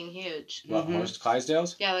fucking huge. What, horse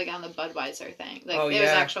Clydesdales? Yeah, like on the Budweiser thing. Like, there was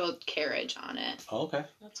actual carriage on it. Oh, okay.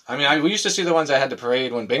 I mean, we used to see the ones that had the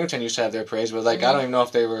parade when Binghamton used to have their parades, but, like, I don't even know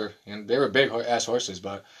if they were big-ass horses,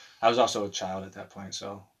 but I was also a child at that point,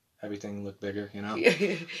 so everything looked bigger, you know?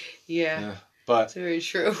 Yeah. But... It's very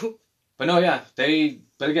true. But no, yeah,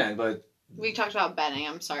 but... We talked about betting.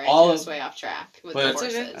 I'm sorry, I took us way off track with the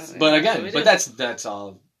horses. But again, that's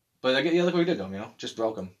all. But again, look what we did to him, Just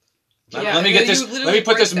broke him. Let me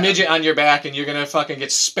put this midget on your back, and you're gonna fucking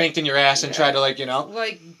get spanked in your ass and try to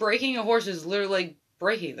Like, breaking a horse is literally like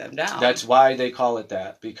breaking them down. That's why they call it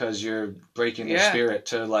that, because you're breaking their spirit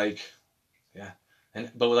to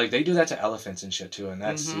but they do that to elephants and shit too, and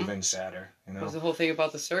that's even sadder. There's the whole thing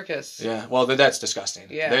about the circus. Yeah, well, that's disgusting.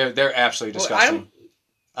 Yeah, they're absolutely disgusting.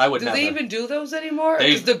 I would never. Do they even do those anymore?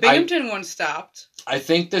 Because the Binghamton one stopped. I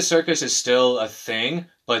think the circus is still a thing,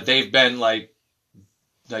 but they've been like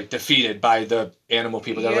defeated by the animal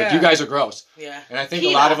people. They're like, you guys are gross. Yeah. And I think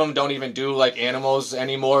a lot of them don't even do like animals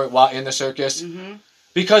anymore while in the circus. Mm-hmm.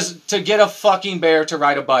 Because to get a fucking bear to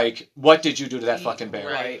ride a bike, what did you do to that fucking bear?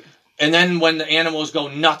 Right. And then when the animals go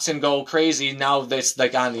nuts and go crazy, now it's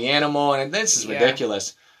like on the animal, and this is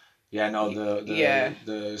ridiculous. Yeah, no,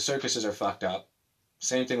 the circuses are fucked up.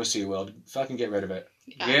 Same thing with SeaWorld. Fucking get rid of it.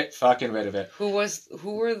 Yeah. Get fucking rid of it. Who was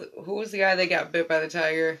the guy that got bit by the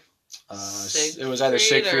tiger? It was either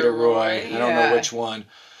Siegfried or Roy. I don't know which one.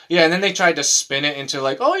 Yeah, and then they tried to spin it into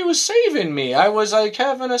like, oh, he was saving me. I was like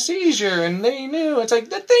having a seizure, and they knew. It's like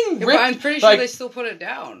that thing ripped. But I'm pretty sure they still put it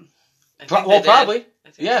down. Probably.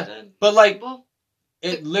 Yeah, but like,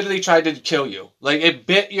 it literally tried to kill you. Like it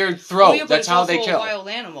bit your throat. That's how they kill. A wild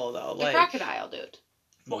animal, though. The crocodile, dude.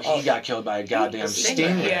 Well, he got killed by a goddamn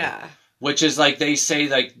stingray. Yeah. Which is like, they say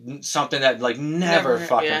like something that like never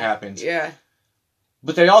fucking happens. Yeah.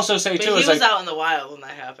 But they also say too, he was out in the wild when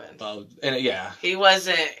that happened. Well, yeah. He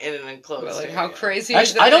wasn't in an enclosed area. How crazy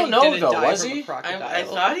is that? I don't know though, was he? I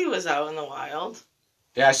thought he was out in the wild.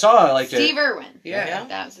 Yeah, I saw like Steve Irwin. Yeah.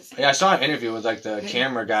 That was his name. Yeah, I saw an interview with like the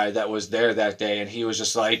camera guy that was there that day, and he was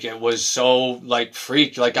just like, it was so like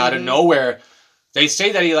freak, like out of nowhere. They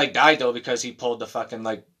say that he like died though because he pulled the fucking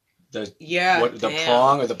like the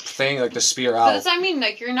prong or the thing, like the spear out. But I mean,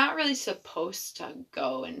 like, you're not really supposed to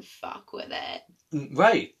go and fuck with it,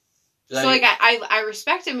 right? So like I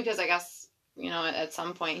respect him because I guess at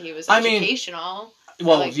some point he was educational.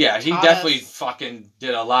 Well, he definitely fucking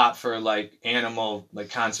did a lot for like animal like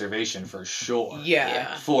conservation for sure.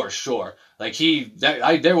 Yeah, for sure. Like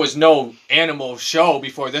there was no animal show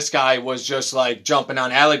before this guy was just like jumping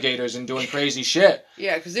on alligators and doing crazy shit.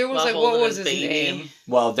 Yeah, because there was what was his name?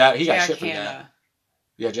 Well, he got shit for that.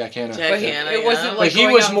 Yeah, Jack Hanna. It wasn't like. But he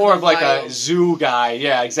was more of like a zoo guy.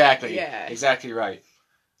 Yeah, exactly. Yeah, exactly right.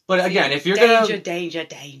 But again, if you're danger.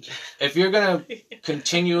 If you're gonna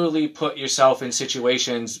continually put yourself in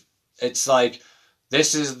situations, it's like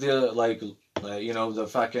this is the the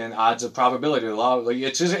fucking odds of probability law. Like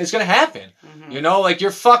it's gonna happen. Mm-hmm. Like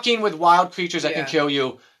you're fucking with wild creatures that can kill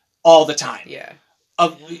you all the time. Yeah.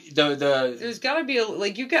 There's gotta be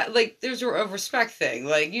there's a respect thing.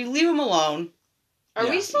 Like you leave them alone. Are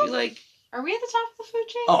we still Are we at the top of the food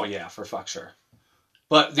chain? Oh yeah, for fuck sure.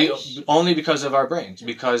 But only because of our brains,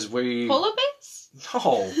 because we... Polar bears?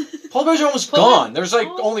 No. Polar bears are almost gone. There's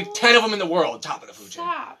only 10 of them in the world, top of the food chain.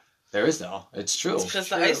 Stop. There is, though. It's true. It's because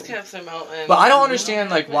the ice caps are melting. But I don't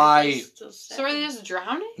understand, why... So are they just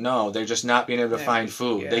drowning? No, they're just not being able to find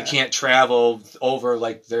food. Yeah. They can't travel over,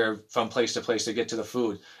 they're from place to place to get to the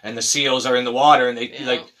food. And the seals are in the water, and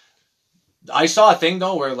they, I saw a thing,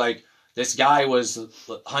 though, where, this guy was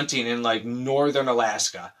hunting in, northern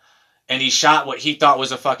Alaska. And he shot what he thought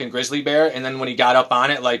was a fucking grizzly bear, and then when he got up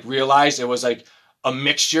on it, realized it was a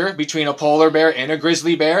mixture between a polar bear and a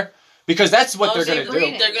grizzly bear, because that's what they're gonna do.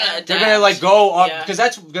 They're gonna adapt. They're gonna go up because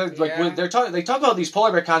that's they talk about these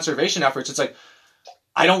polar bear conservation efforts. It's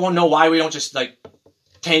I don't know why we don't just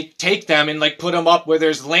take them and put them up where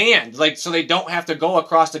there's land, so they don't have to go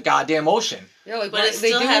across the goddamn ocean. Yeah, but it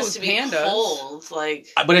still has to be cold.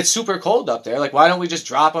 But it's super cold up there. Why don't we just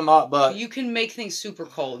drop them up? But you can make things super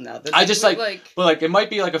cold now. I just but it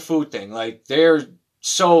might be a food thing. They're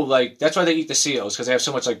so that's why they eat the seals, because they have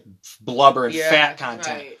so much blubber and fat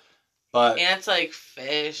content. Right. But and it's like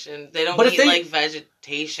fish, and they don't eat like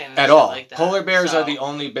vegetation at all. Like that. Polar bears are the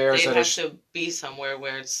only bears that have to be somewhere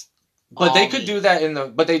where it's. But they could do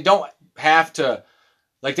that but they don't have to.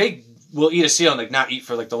 Like they will eat a seal and like not eat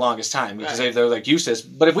for like the longest time because they're like used to this.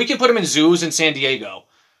 But if we can put them in zoos in San Diego,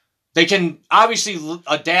 they can obviously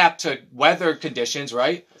adapt to weather conditions,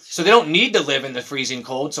 right? So they don't need to live in the freezing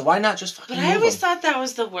cold. So why not just fucking? But I always thought that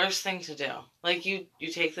was the worst thing to do. Like you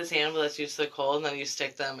take this animal that's used to the cold and then you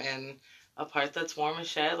stick them in a part that's warm as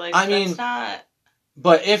shit. Like that's not.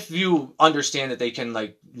 But if you understand that they can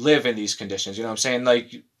like live in these conditions, you know what I'm saying?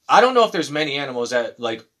 Like I don't know if there's many animals that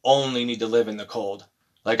like only need to live in the cold.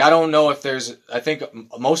 Like I don't know if there's. I think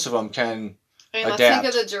most of them can. Let's think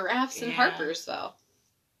of the giraffes and Harpers though.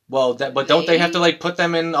 Well, don't they have to like put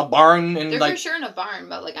them in a barn and they're like? For sure in a barn,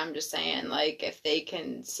 but like I'm just saying, like if they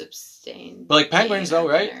can sustain. But like penguins, though,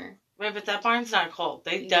 right? Right, but that barn's not cold.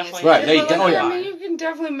 They definitely right. I mean, you can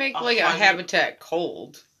definitely make like a habitat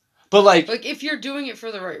cold. But like if you're doing it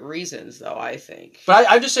for the right reasons, though, I think. But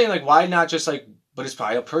I'm just saying, like, why not just like? But it's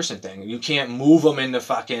probably a person thing. You can't move them into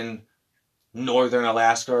fucking northern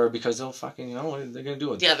Alaska because they'll fucking what are they gonna do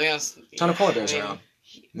with? Yeah, they're gonna. A ton of polar bears around.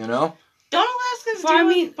 You know. Don't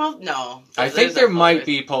Alaskans both? No. I think there might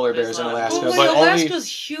be polar bears in Alaska, but Alaska's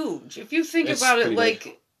huge. If you think about it,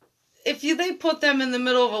 like, if they put them in the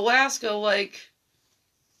middle of Alaska, like...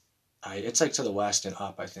 It's like to the west and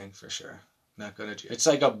up, I think, for sure. Not gonna... It's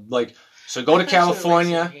like so go to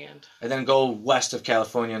California, and then go west of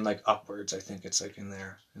California and, like, upwards, I think it's, like, in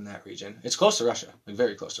that region. It's close to Russia. Like,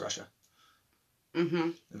 very close to Russia.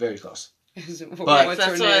 Mm-hmm. Very close. But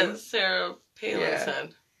that's what Sarah Palin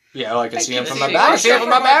said. Yeah, I can see him from my back. I see him from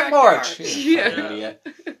my back porch. Idiot.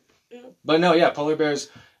 But no, polar bears,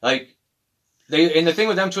 like, and the thing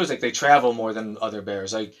with them too is like they travel more than other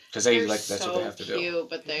bears, like, because they like that's what they have to do. Cute,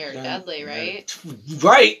 but they're deadly, right?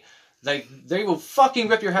 Right. Like they will fucking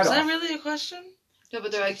rip your head off. Is that really a question? No,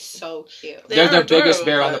 but they're like so cute. They're the biggest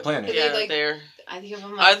bear on the planet. Yeah, they're. I think of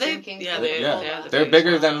them. Are they? Yeah, they're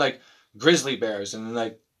bigger than like grizzly bears, and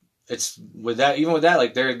like. It's even with that,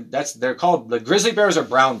 like they're called like grizzly bears or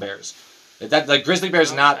brown bears. That like grizzly bear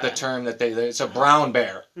is not the term that it's a brown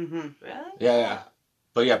bear. Mm-hmm. Really? Yeah.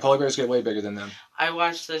 But yeah, polar bears get way bigger than them. I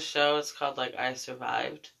watched this show. It's called like I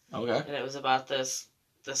Survived. Okay. And it was about this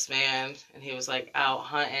man, and he was like out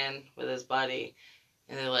hunting with his buddy,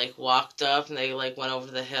 and they like walked up and they like went over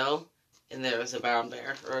the hill, and there was a brown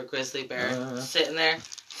bear or a grizzly bear sitting there.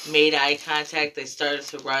 Made eye contact. They started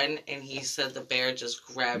to run, and he said the bear just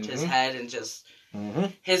grabbed his head and just. Mm-hmm.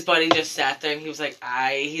 His buddy just sat there, and he was like,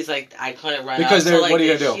 I couldn't run because up. So, like, what are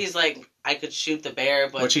you gonna do? He's like, I could shoot the bear,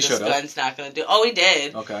 but this gun's not gonna do. Oh, he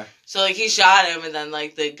did. Okay. So like he shot him, and then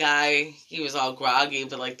like the guy, he was all groggy,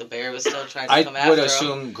 but like the bear was still trying to come after him. I would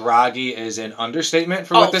assume groggy is an understatement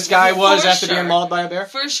for what this guy was after being mauled by a bear.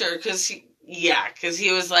 For sure, because he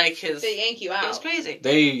was like his. They yank you out. It was crazy.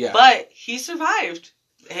 But he survived.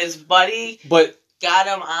 His buddy got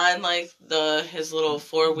him on like his little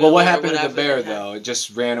 4-wheeler. Well, what happened to the bear though? It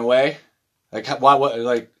just ran away. Like why? What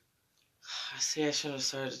like? See, I should have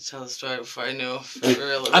started to tell the story before I knew.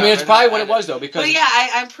 I mean, it's probably what it was though, because. But yeah,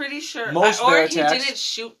 I'm pretty sure. Or he didn't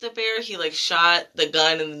shoot the bear. He like shot the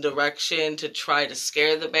gun in the direction to try to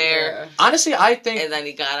scare the bear. Yeah. Honestly, I think. And then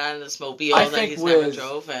he got on this mobile that he's never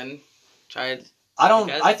drove and tried.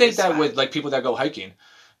 I think that with like people that go hiking.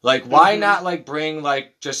 Like, why not, like, bring,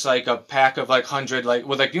 like, just, like, a pack of, like, 100, like,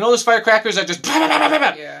 with, like, you know those firecrackers that just...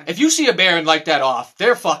 Yeah. If you see a bear and light that off,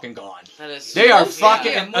 they're fucking gone. They are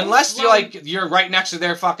fucking... Yeah, unless you're right next to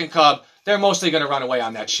their fucking cub, they're mostly gonna run away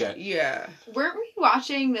on that shit. Yeah. Weren't we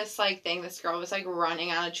watching this, like, thing? This girl was, like, running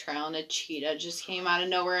on a trail and a cheetah just came out of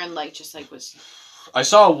nowhere and, like, just, like, was... I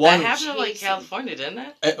saw one... That happened in, like, California, didn't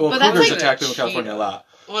it? Well, cougars attack people in California a lot.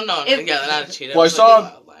 Well, no, not a cheetah. Well, I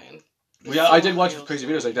saw... Yeah, I did watch crazy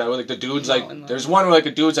videos like that where like the dude's like there's one where like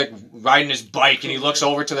a dude's like riding his bike and he looks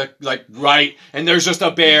over to the like right and there's just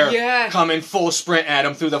a bear coming full sprint at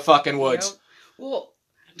him through the fucking woods. Yep. Well,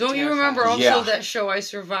 don't you remember also that show I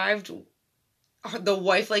Survived? The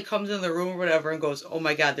wife like comes in the room or whatever and goes, "Oh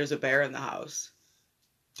my God, there's a bear in the house."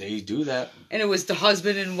 They do that. And it was the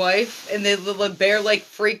husband and wife, and the bear like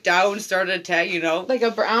freaked out and started attacking. Like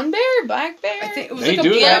a brown bear, black bear. I think it was like a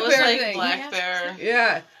black bear thing. Black bear.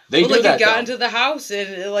 Yeah. They do that. It got into the house and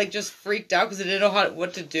it like just freaked out because it didn't know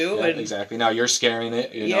what to do. Yeah, exactly. Now you're scaring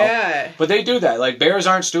it. You know? Yeah. But they do that. Like bears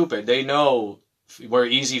aren't stupid. They know we're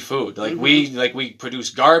easy food. Like we produce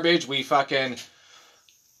garbage. We fucking,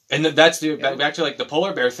 and that's back to like the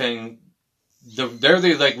polar bear thing. They're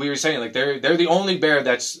the like we were saying like they're the only bear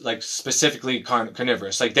that's like specifically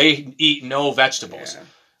carnivorous. Like they eat no vegetables. Yeah.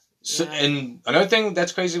 So, and another thing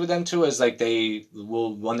that's crazy with them too is like they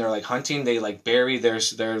will, when they're like hunting, they like bury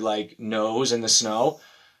their like nose in the snow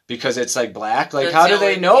because it's like black. Like, how do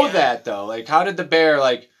they know that though? Like, how did the bear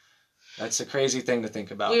like? That's a crazy thing to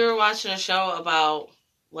think about. We were watching a show about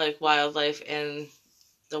like wildlife in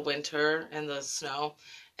the winter and the snow,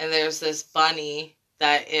 and there's this bunny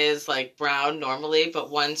that is like brown normally,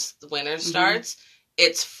 but once the winter starts.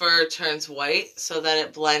 Its fur turns white so that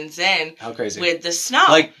it blends in. How crazy. With the snow.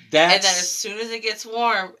 Like that's... And then as soon as it gets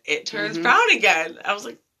warm, it turns brown again. I was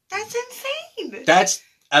like, that's insane. That's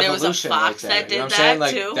evolution. There was a fox that did that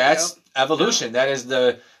like, too. That's evolution. That is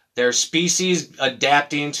their species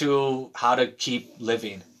adapting to how to keep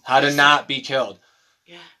living, how to not be killed.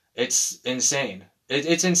 Yeah. It's insane.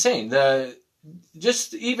 It's insane.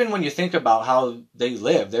 Just even when you think about how they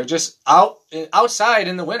live, they're just outside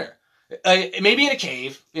in the winter. Maybe in a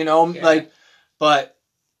cave, like, but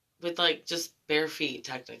with like just bare feet,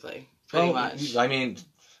 technically, pretty much. I mean,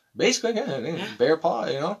 basically, bare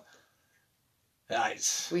paw,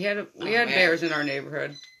 Nice. We had bears in our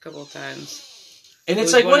neighborhood a couple of times, and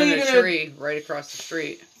it's like, what are you gonna? Tree right across the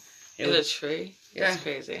street. In a tree? Yeah, that's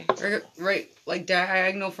crazy. Right, like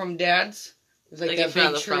diagonal from Dad's. It was like that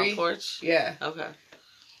big tree. Front porch. Yeah. Okay.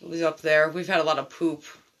 It was up there. We've had a lot of poop.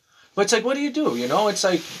 But it's like, what do you do? It's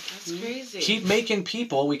like, that's crazy. Keep making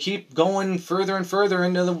people. We keep going further and further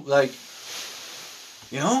into the, like,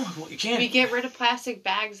 you can't. We get rid of plastic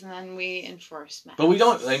bags and then we enforce masks. But we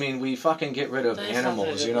don't. I mean, we fucking get rid of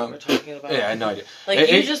animals. What we're talking about. Yeah, I had no idea. Like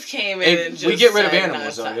you just came in and just we get rid of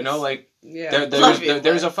animals though. Like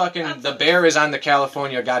there's a fucking the bear is on the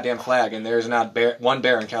California goddamn flag, and there's not one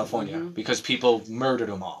bear in California because people murdered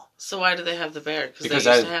them all. So why do they have the bear? Because they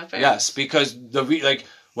used to have bears. Yes, because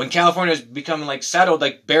when California was becoming like settled,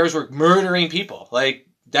 like bears were murdering people. Like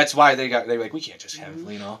that's why they were like, we can't just have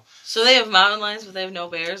So they have mountain lions, but they have no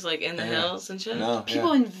bears like in the hills and shit. No,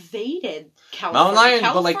 people invaded California. Mountain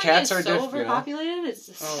lions, but like cats are so different. Overpopulated. It's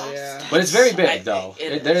disgusting. Oh, yeah. But it's very big though.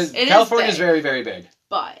 California is very, very big.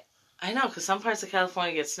 But I know because some parts of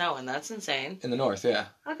California get snow, and that's insane. In the north, yeah.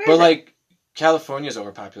 Okay. But like California is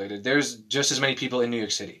overpopulated. There's just as many people in New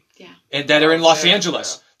York City. Yeah. And that are in Los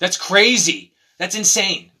Angeles. That's crazy. That's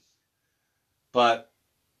insane. But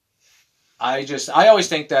I always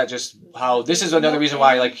think that just how this is another reason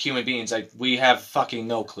why like human beings, like we have fucking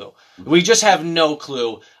no clue. We just have no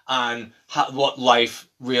clue on what life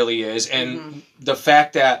really is, and the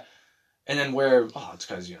fact that, and then it's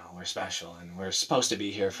because we're special and we're supposed to be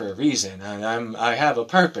here for a reason, and I have a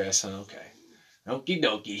purpose. Okay, okie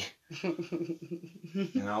dokie.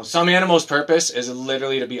 Some animals' purpose is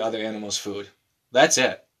literally to be other animals' food. That's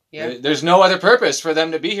it. Yeah. There's no other purpose for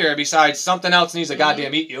them to be here besides something else needs to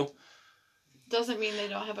goddamn eat you. Doesn't mean they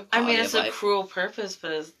don't have a quality it's of life. A cruel purpose,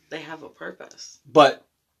 but they have a purpose. But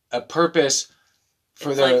a purpose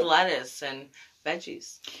for like lettuce and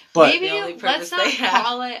veggies. But maybe let's not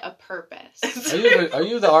call it a purpose. Are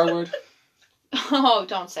you the R word? Oh,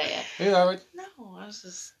 don't say it. Are you the R word? No, I was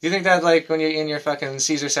just... You think that like when you're in your fucking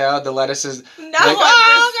Caesar salad, the lettuce is no, like,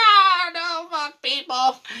 God, no, fuck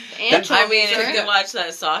people. If you watch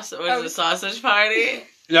that sausage party.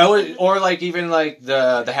 No, or like even like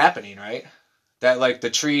the Happening, right? That like the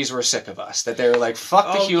trees were sick of us. That they were like,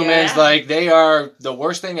 fuck the humans. Yeah. Like they are the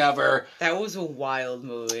worst thing ever. That was a wild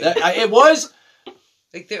movie. It was.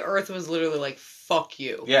 Like the earth was literally like, fuck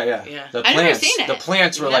you. Yeah. The plants. I've never seen it. The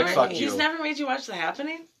plants were like, fuck you. He's never made you watch The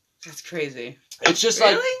Happening? That's crazy. It's just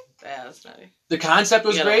really? like... Yeah, that's nutty. The concept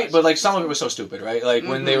was great, but like some of it was so stupid, right? Like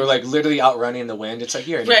when they were like literally outrunning the wind, it's like,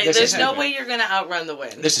 there's no way you're gonna outrun the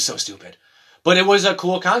wind. This is so stupid. But it was a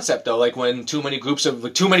cool concept though. Like when too many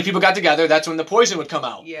people got together, that's when the poison would come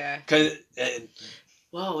out. Yeah. Cause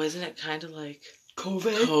whoa, isn't it kind of like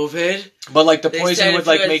COVID? But like the poison would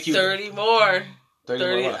like make you 30 more.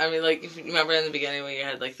 30 more. I mean, like if you remember in the beginning when you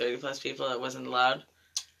had like 30 plus people that wasn't allowed.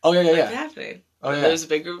 Oh yeah. What's happening? Oh yeah. There was a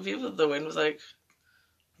big group of people. The wind was like.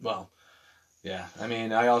 Well, yeah. I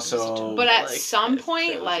mean, I also. But at some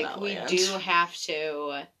point, like we do have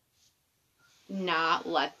to not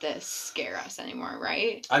let this scare us anymore,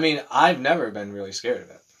 right? I mean, I've never been really scared of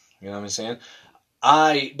it. You know what I'm saying?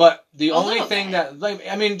 But the only thing that, like,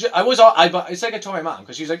 I mean, it's like I told my mom,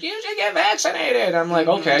 because she's like, you should get vaccinated. I'm like,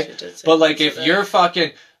 okay. But, like, if you're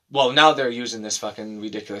fucking, well, now they're using this fucking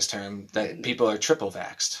ridiculous term that people are triple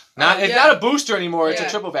vaxxed. It's not a booster anymore, it's a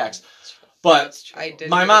triple vax. But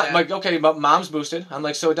my mom, but mom's boosted. I'm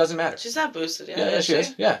like, so it doesn't matter. She's not boosted yet. Yeah, she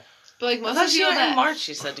is. Yeah. But like most of the people in March,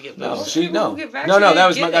 she said to get boosted. No, that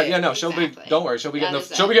was she'll be. Don't worry, she'll be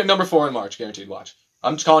getting number 4 in March, guaranteed. Watch.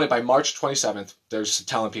 I'm just calling it by March 27th. They're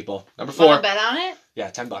telling people number 4. Want to bet on it? Yeah,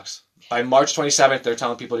 $10. By March 27th, they're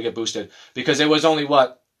telling people to get boosted. Because it was only,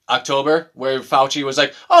 October, where Fauci was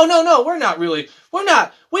like, oh, no,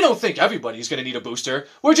 we don't think everybody's going to need a booster.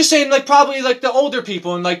 We're just saying, like, probably, like, the older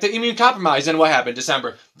people and, like, the immune compromised. And what happened?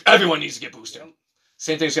 December. Everyone needs to get boosted.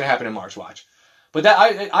 Same thing's going to happen in March, watch. But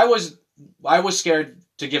that, I was scared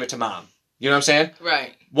to give it to Mom. You know what I'm saying?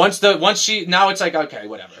 Right. Now it's like, okay,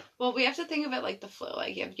 whatever. Well, we have to think of it like the flu.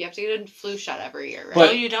 Like, you have to get a flu shot every year, right? But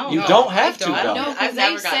no, you don't. You don't have to, though. No, because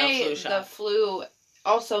they say the flu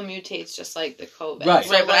also mutates just like the COVID. Right.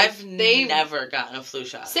 So, right, but I've never gotten a flu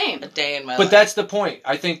shot. Same. A day in my life. But that's the point.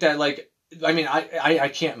 I think that, like, I mean, I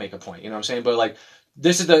can't make a point, you know what I'm saying? But, like,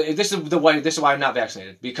 this is why I'm not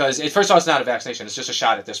vaccinated. Because, first of all, it's not a vaccination. It's just a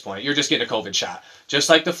shot at this point. You're just getting a COVID shot. Just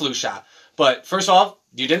like the flu shot. But, first of all,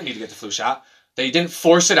 you didn't need to get the flu shot. They didn't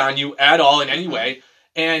force it on you at all in any way.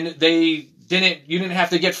 And you didn't have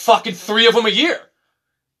to get fucking 3 of them a year.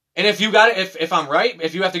 And if you got it, if I'm right,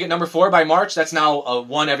 if you have to get number 4 by March, that's now a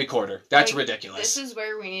 1 every quarter. That's ridiculous. This is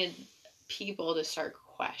where we need people to start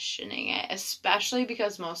questioning it, especially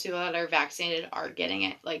because most people that are vaccinated are getting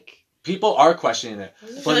it. Like, people are questioning it,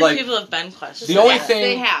 but like people have been questioning. The only thing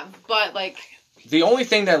they have, but like the only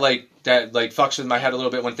thing that fucks with my head a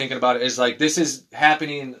little bit when thinking about it is like this is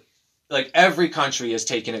happening. Like, every country is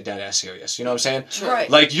taking it dead ass serious. You know what I'm saying? Right.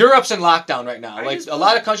 Like, Europe's in lockdown right now. Like, a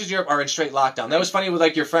lot of countries in Europe are in straight lockdown. That was funny with,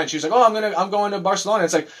 like, your friend. She was like, oh, I'm going to Barcelona.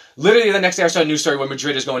 It's like, literally the next day I saw a news story where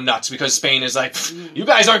Madrid is going nuts because Spain is like, you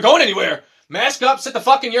guys aren't going anywhere. Mask up, sit the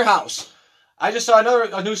fuck in your house. I just saw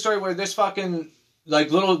a news story where this fucking, like,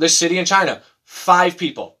 this city in China, 5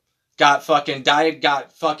 people got fucking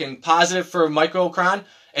positive for microcron.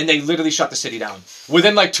 And they literally shut the city down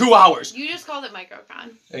within like 2 hours. You just called it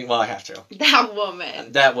microcron. Well, I have to. That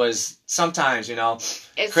woman. That was sometimes, you know,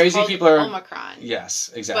 it's crazy people are Omicron. Yes,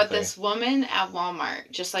 exactly. But this woman at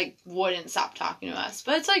Walmart just like wouldn't stop talking to us.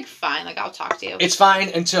 But it's like fine, like I'll talk to you. It's fine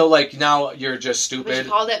until like now you're just stupid. But she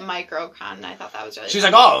called it microcron, and I thought that was really. She's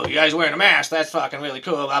funny. Like, oh, you guys wearing a mask? That's fucking really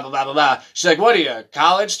cool. Blah blah blah blah blah. She's like, what are you,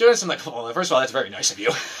 college students? I'm like, well, first of all, that's very nice of you.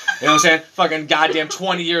 You know what I'm saying? Fucking goddamn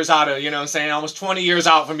 20 years out of, you know what I'm saying? Almost 20 years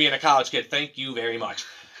out from being a college kid. Thank you very much.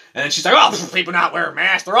 And then she's like, oh, people not wearing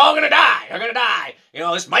masks. They're all going to die. They're going to die. You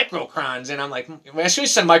know, this microcrons. And I'm like, as soon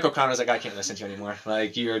as she said microcron, I was like, I can't listen to you anymore.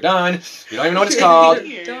 Like, you're done. You don't even know what it's called.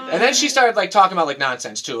 And then she started, like, talking about, like,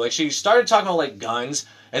 nonsense, too. Like, she started talking about, like, guns.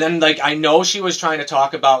 And then, like, I know she was trying to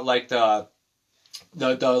talk about, like, the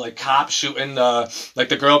like cop shooting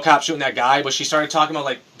the girl cop shooting that guy, but she started talking about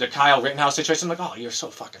like the Kyle Rittenhouse situation. I'm like, oh, you're so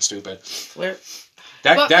fucking stupid. Where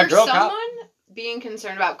that girl cop being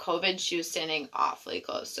concerned about COVID, she was standing awfully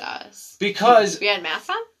close to us because we had masks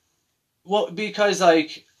on. Well, because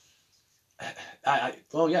like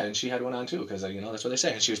well, yeah, and she had one on too because you know that's what they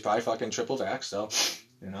say, and she was probably fucking triple vax, so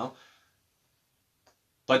you know.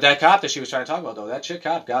 But that cop that she was trying to talk about, though, that chick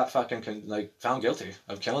cop got fucking, like, found guilty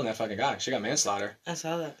of killing that fucking guy. She got manslaughter. I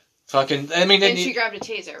saw that. Fucking, I mean... And she grabbed a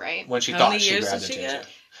taser, right? When she thought she grabbed a taser.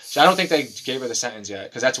 So I don't think they gave her the sentence yet,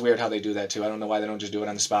 because that's weird how they do that, too. I don't know why they don't just do it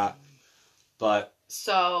on the spot. But...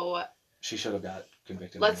 So... She should have got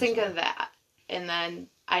convicted. Let's think of that. And then,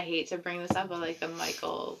 I hate to bring this up, but, like, the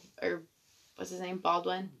Michael... Or, what's his name?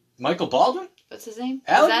 Baldwin? Michael Baldwin? What's his name?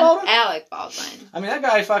 Baldwin? Alec Baldwin. I mean, that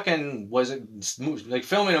guy fucking was like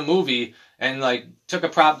filming a movie and like took a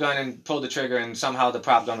prop gun and pulled the trigger and somehow the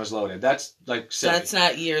prop gun was loaded. That's like silly. That's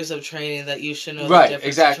not years of training that you should know right, the difference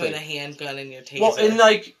exactly. between a handgun and your taser. Well, and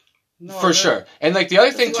like for sure. And like the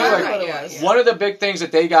other thing too, like one of the big things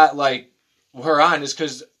that they got like her on is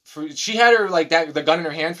because she had her like the gun in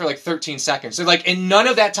her hand for like 13 seconds. So like in none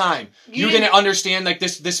of that time you didn't understand like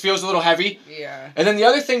this feels a little heavy. Yeah. And then the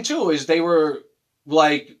other thing too is they were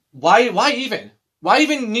like, why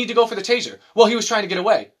even need to go for the taser? Well, he was trying to get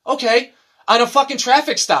away. Okay. On a fucking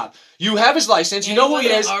traffic stop. You have his license, you know who he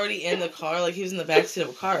is. Already in the car, like he was in the backseat of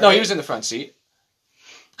a car. No, right? he was in the front seat.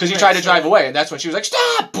 Because he tried to drive away, and that's when she was like,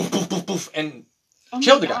 stop! Poof, poof, poof, poof, and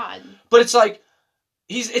killed the guy. But it's like,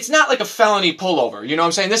 it's not like a felony pullover, you know what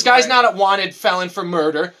I'm saying? This guy's not a wanted felon for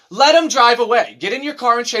murder. Let him drive away. Get in your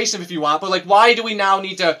car and chase him if you want, but like, why do we now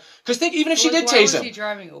need to... Because think, even if she did tase him... Why was he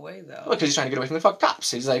driving away, though? Well, because he's trying to get away from the fucking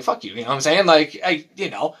cops. He's like, fuck you know what I'm saying? Like, you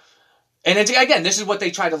know... And it's, again, this is what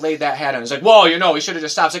they try to lay that hat on. It's like, whoa, you know, he should have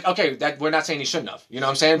just stopped. It's like, okay, we're not saying he shouldn't have. You know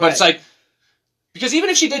what I'm saying? But it's like... Because even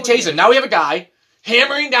if she did tase him, now we have a guy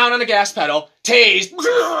hammering down on the gas pedal, tased...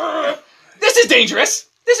 This is dangerous!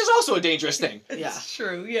 This is also a dangerous thing. It's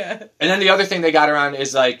true, yeah. And then the other thing they got her on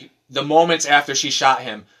is, like, the moments after she shot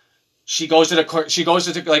him, she goes to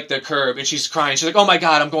the curb and she's crying. She's like, "Oh my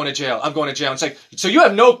God, I'm going to jail. I'm going to jail." It's like, so you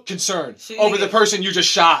have no concern over the person you just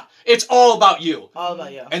shot. It's all about you. All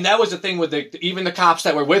about you. And that was the thing with even the cops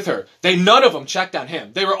that were with her. None of them checked on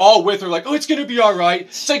him. They were all with her like, "Oh, it's going to be all right."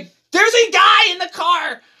 It's like, there's a guy in the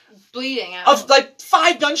car bleeding out of like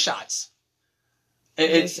 5 gunshots.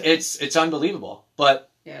 It's unbelievable.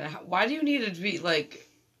 But yeah, why do you need it to be like?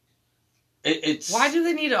 It's why do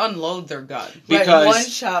they need to unload their gun? Because one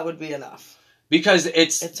shot would be enough. Because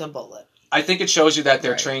it's a bullet. I think it shows you that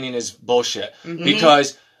their training is bullshit. Mm-hmm.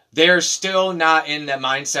 Because they're still not in that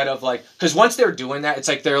mindset of like, because once they're doing that, it's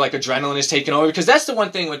like their like adrenaline is taking over. Because that's the one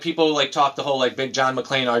thing when people like talk the whole like big John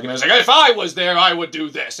McClane argument. It's like, if I was there, I would do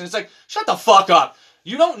this. And it's like, shut the fuck up.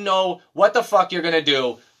 You don't know what the fuck you're gonna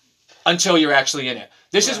do until you're actually in it.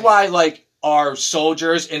 This is why like our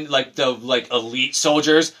soldiers and like the like elite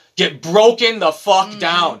soldiers get broken the fuck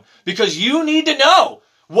down, because you need to know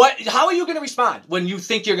how are you going to respond when you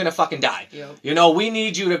think you're going to fucking die. Yep. You know, we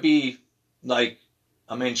need you to be like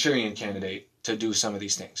a Manchurian candidate to do some of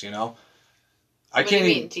these things, you know. What do you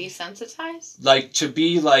mean, desensitized? Like to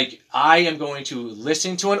be like, I am going to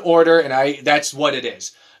listen to an order and that's what it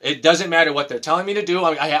is. It doesn't matter what they're telling me to do.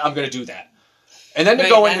 I'm going to do that. And then to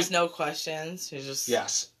go into... There's no questions. You're just...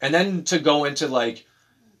 Yes. And then to go into like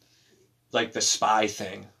the spy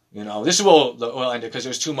thing. You know, this will end it because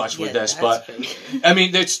there's too much with this, but crazy. I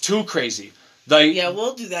mean, it's too crazy. Like, yeah,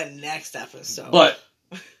 we'll do that next episode. But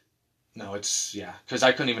no, because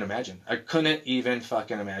I couldn't even imagine. I couldn't even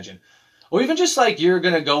fucking imagine. Or even just like you're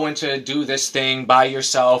gonna go into do this thing by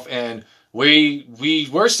yourself, and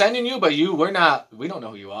we're sending you, but we're not. We don't know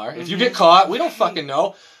who you are. If you get caught, we don't fucking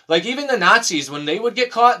know. Like even the Nazis, when they would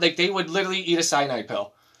get caught, like they would literally eat a cyanide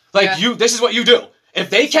pill. Like this is what you do. If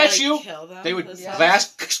they catch you, they would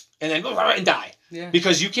blast and then and die. Yeah.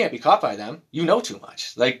 Because you can't be caught by them. You know too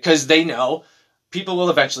much. Like, because they know people will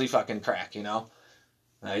eventually fucking crack, you know?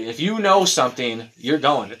 Like, if you know something, you're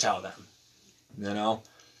going to tell them, you know?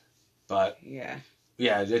 But, yeah,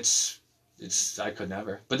 it's I could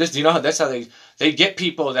never. But this, you know, that's how they get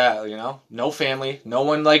people that, you know, no family, no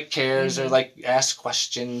one, like, cares or, like, asks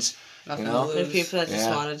questions, nothing, you know? There's people that just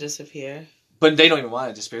want to disappear. But they don't even want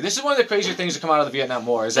to disappear. This is one of the crazier things that come out of the Vietnam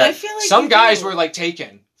War is that some guys were like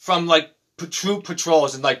taken from like troop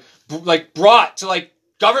patrols and like brought to like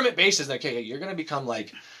government bases. Like, hey, you're gonna become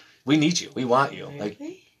like, we need you, we want you. Like,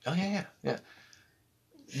 oh yeah.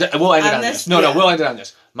 We'll end it on this. No, we'll end it on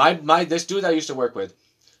this. My this dude that I used to work with,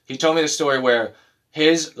 he told me the story where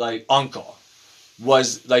his like uncle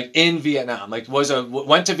was like in Vietnam, like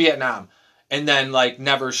went to Vietnam. And then like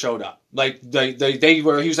never showed up. Like not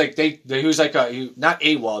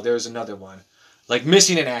AWOL. There was another one, like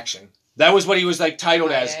missing in action. That was what he was like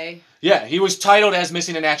titled as. Yeah, he was titled as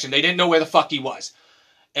missing in action. They didn't know where the fuck he was,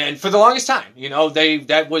 and for the longest time, you know, they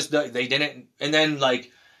didn't. And then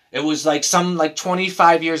like it was like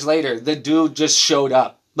 25 years later, the dude just showed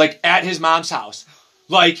up like at his mom's house,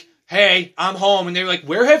 like, hey, I'm home, and they were like,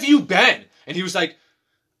 where have you been? And he was like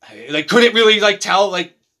couldn't really like tell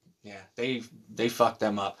like. They fucked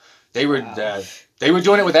them up. They were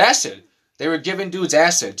doing it with acid. They were giving dudes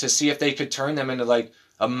acid to see if they could turn them into like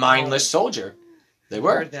a mindless soldier. They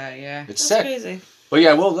were. Heard that, yeah. It's sick. Crazy. But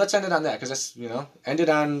yeah, well, let's end it on that because that's end it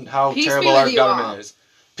on how terrible our government is.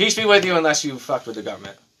 Peace be with you unless you fucked with the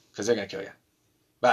government because they're gonna kill you.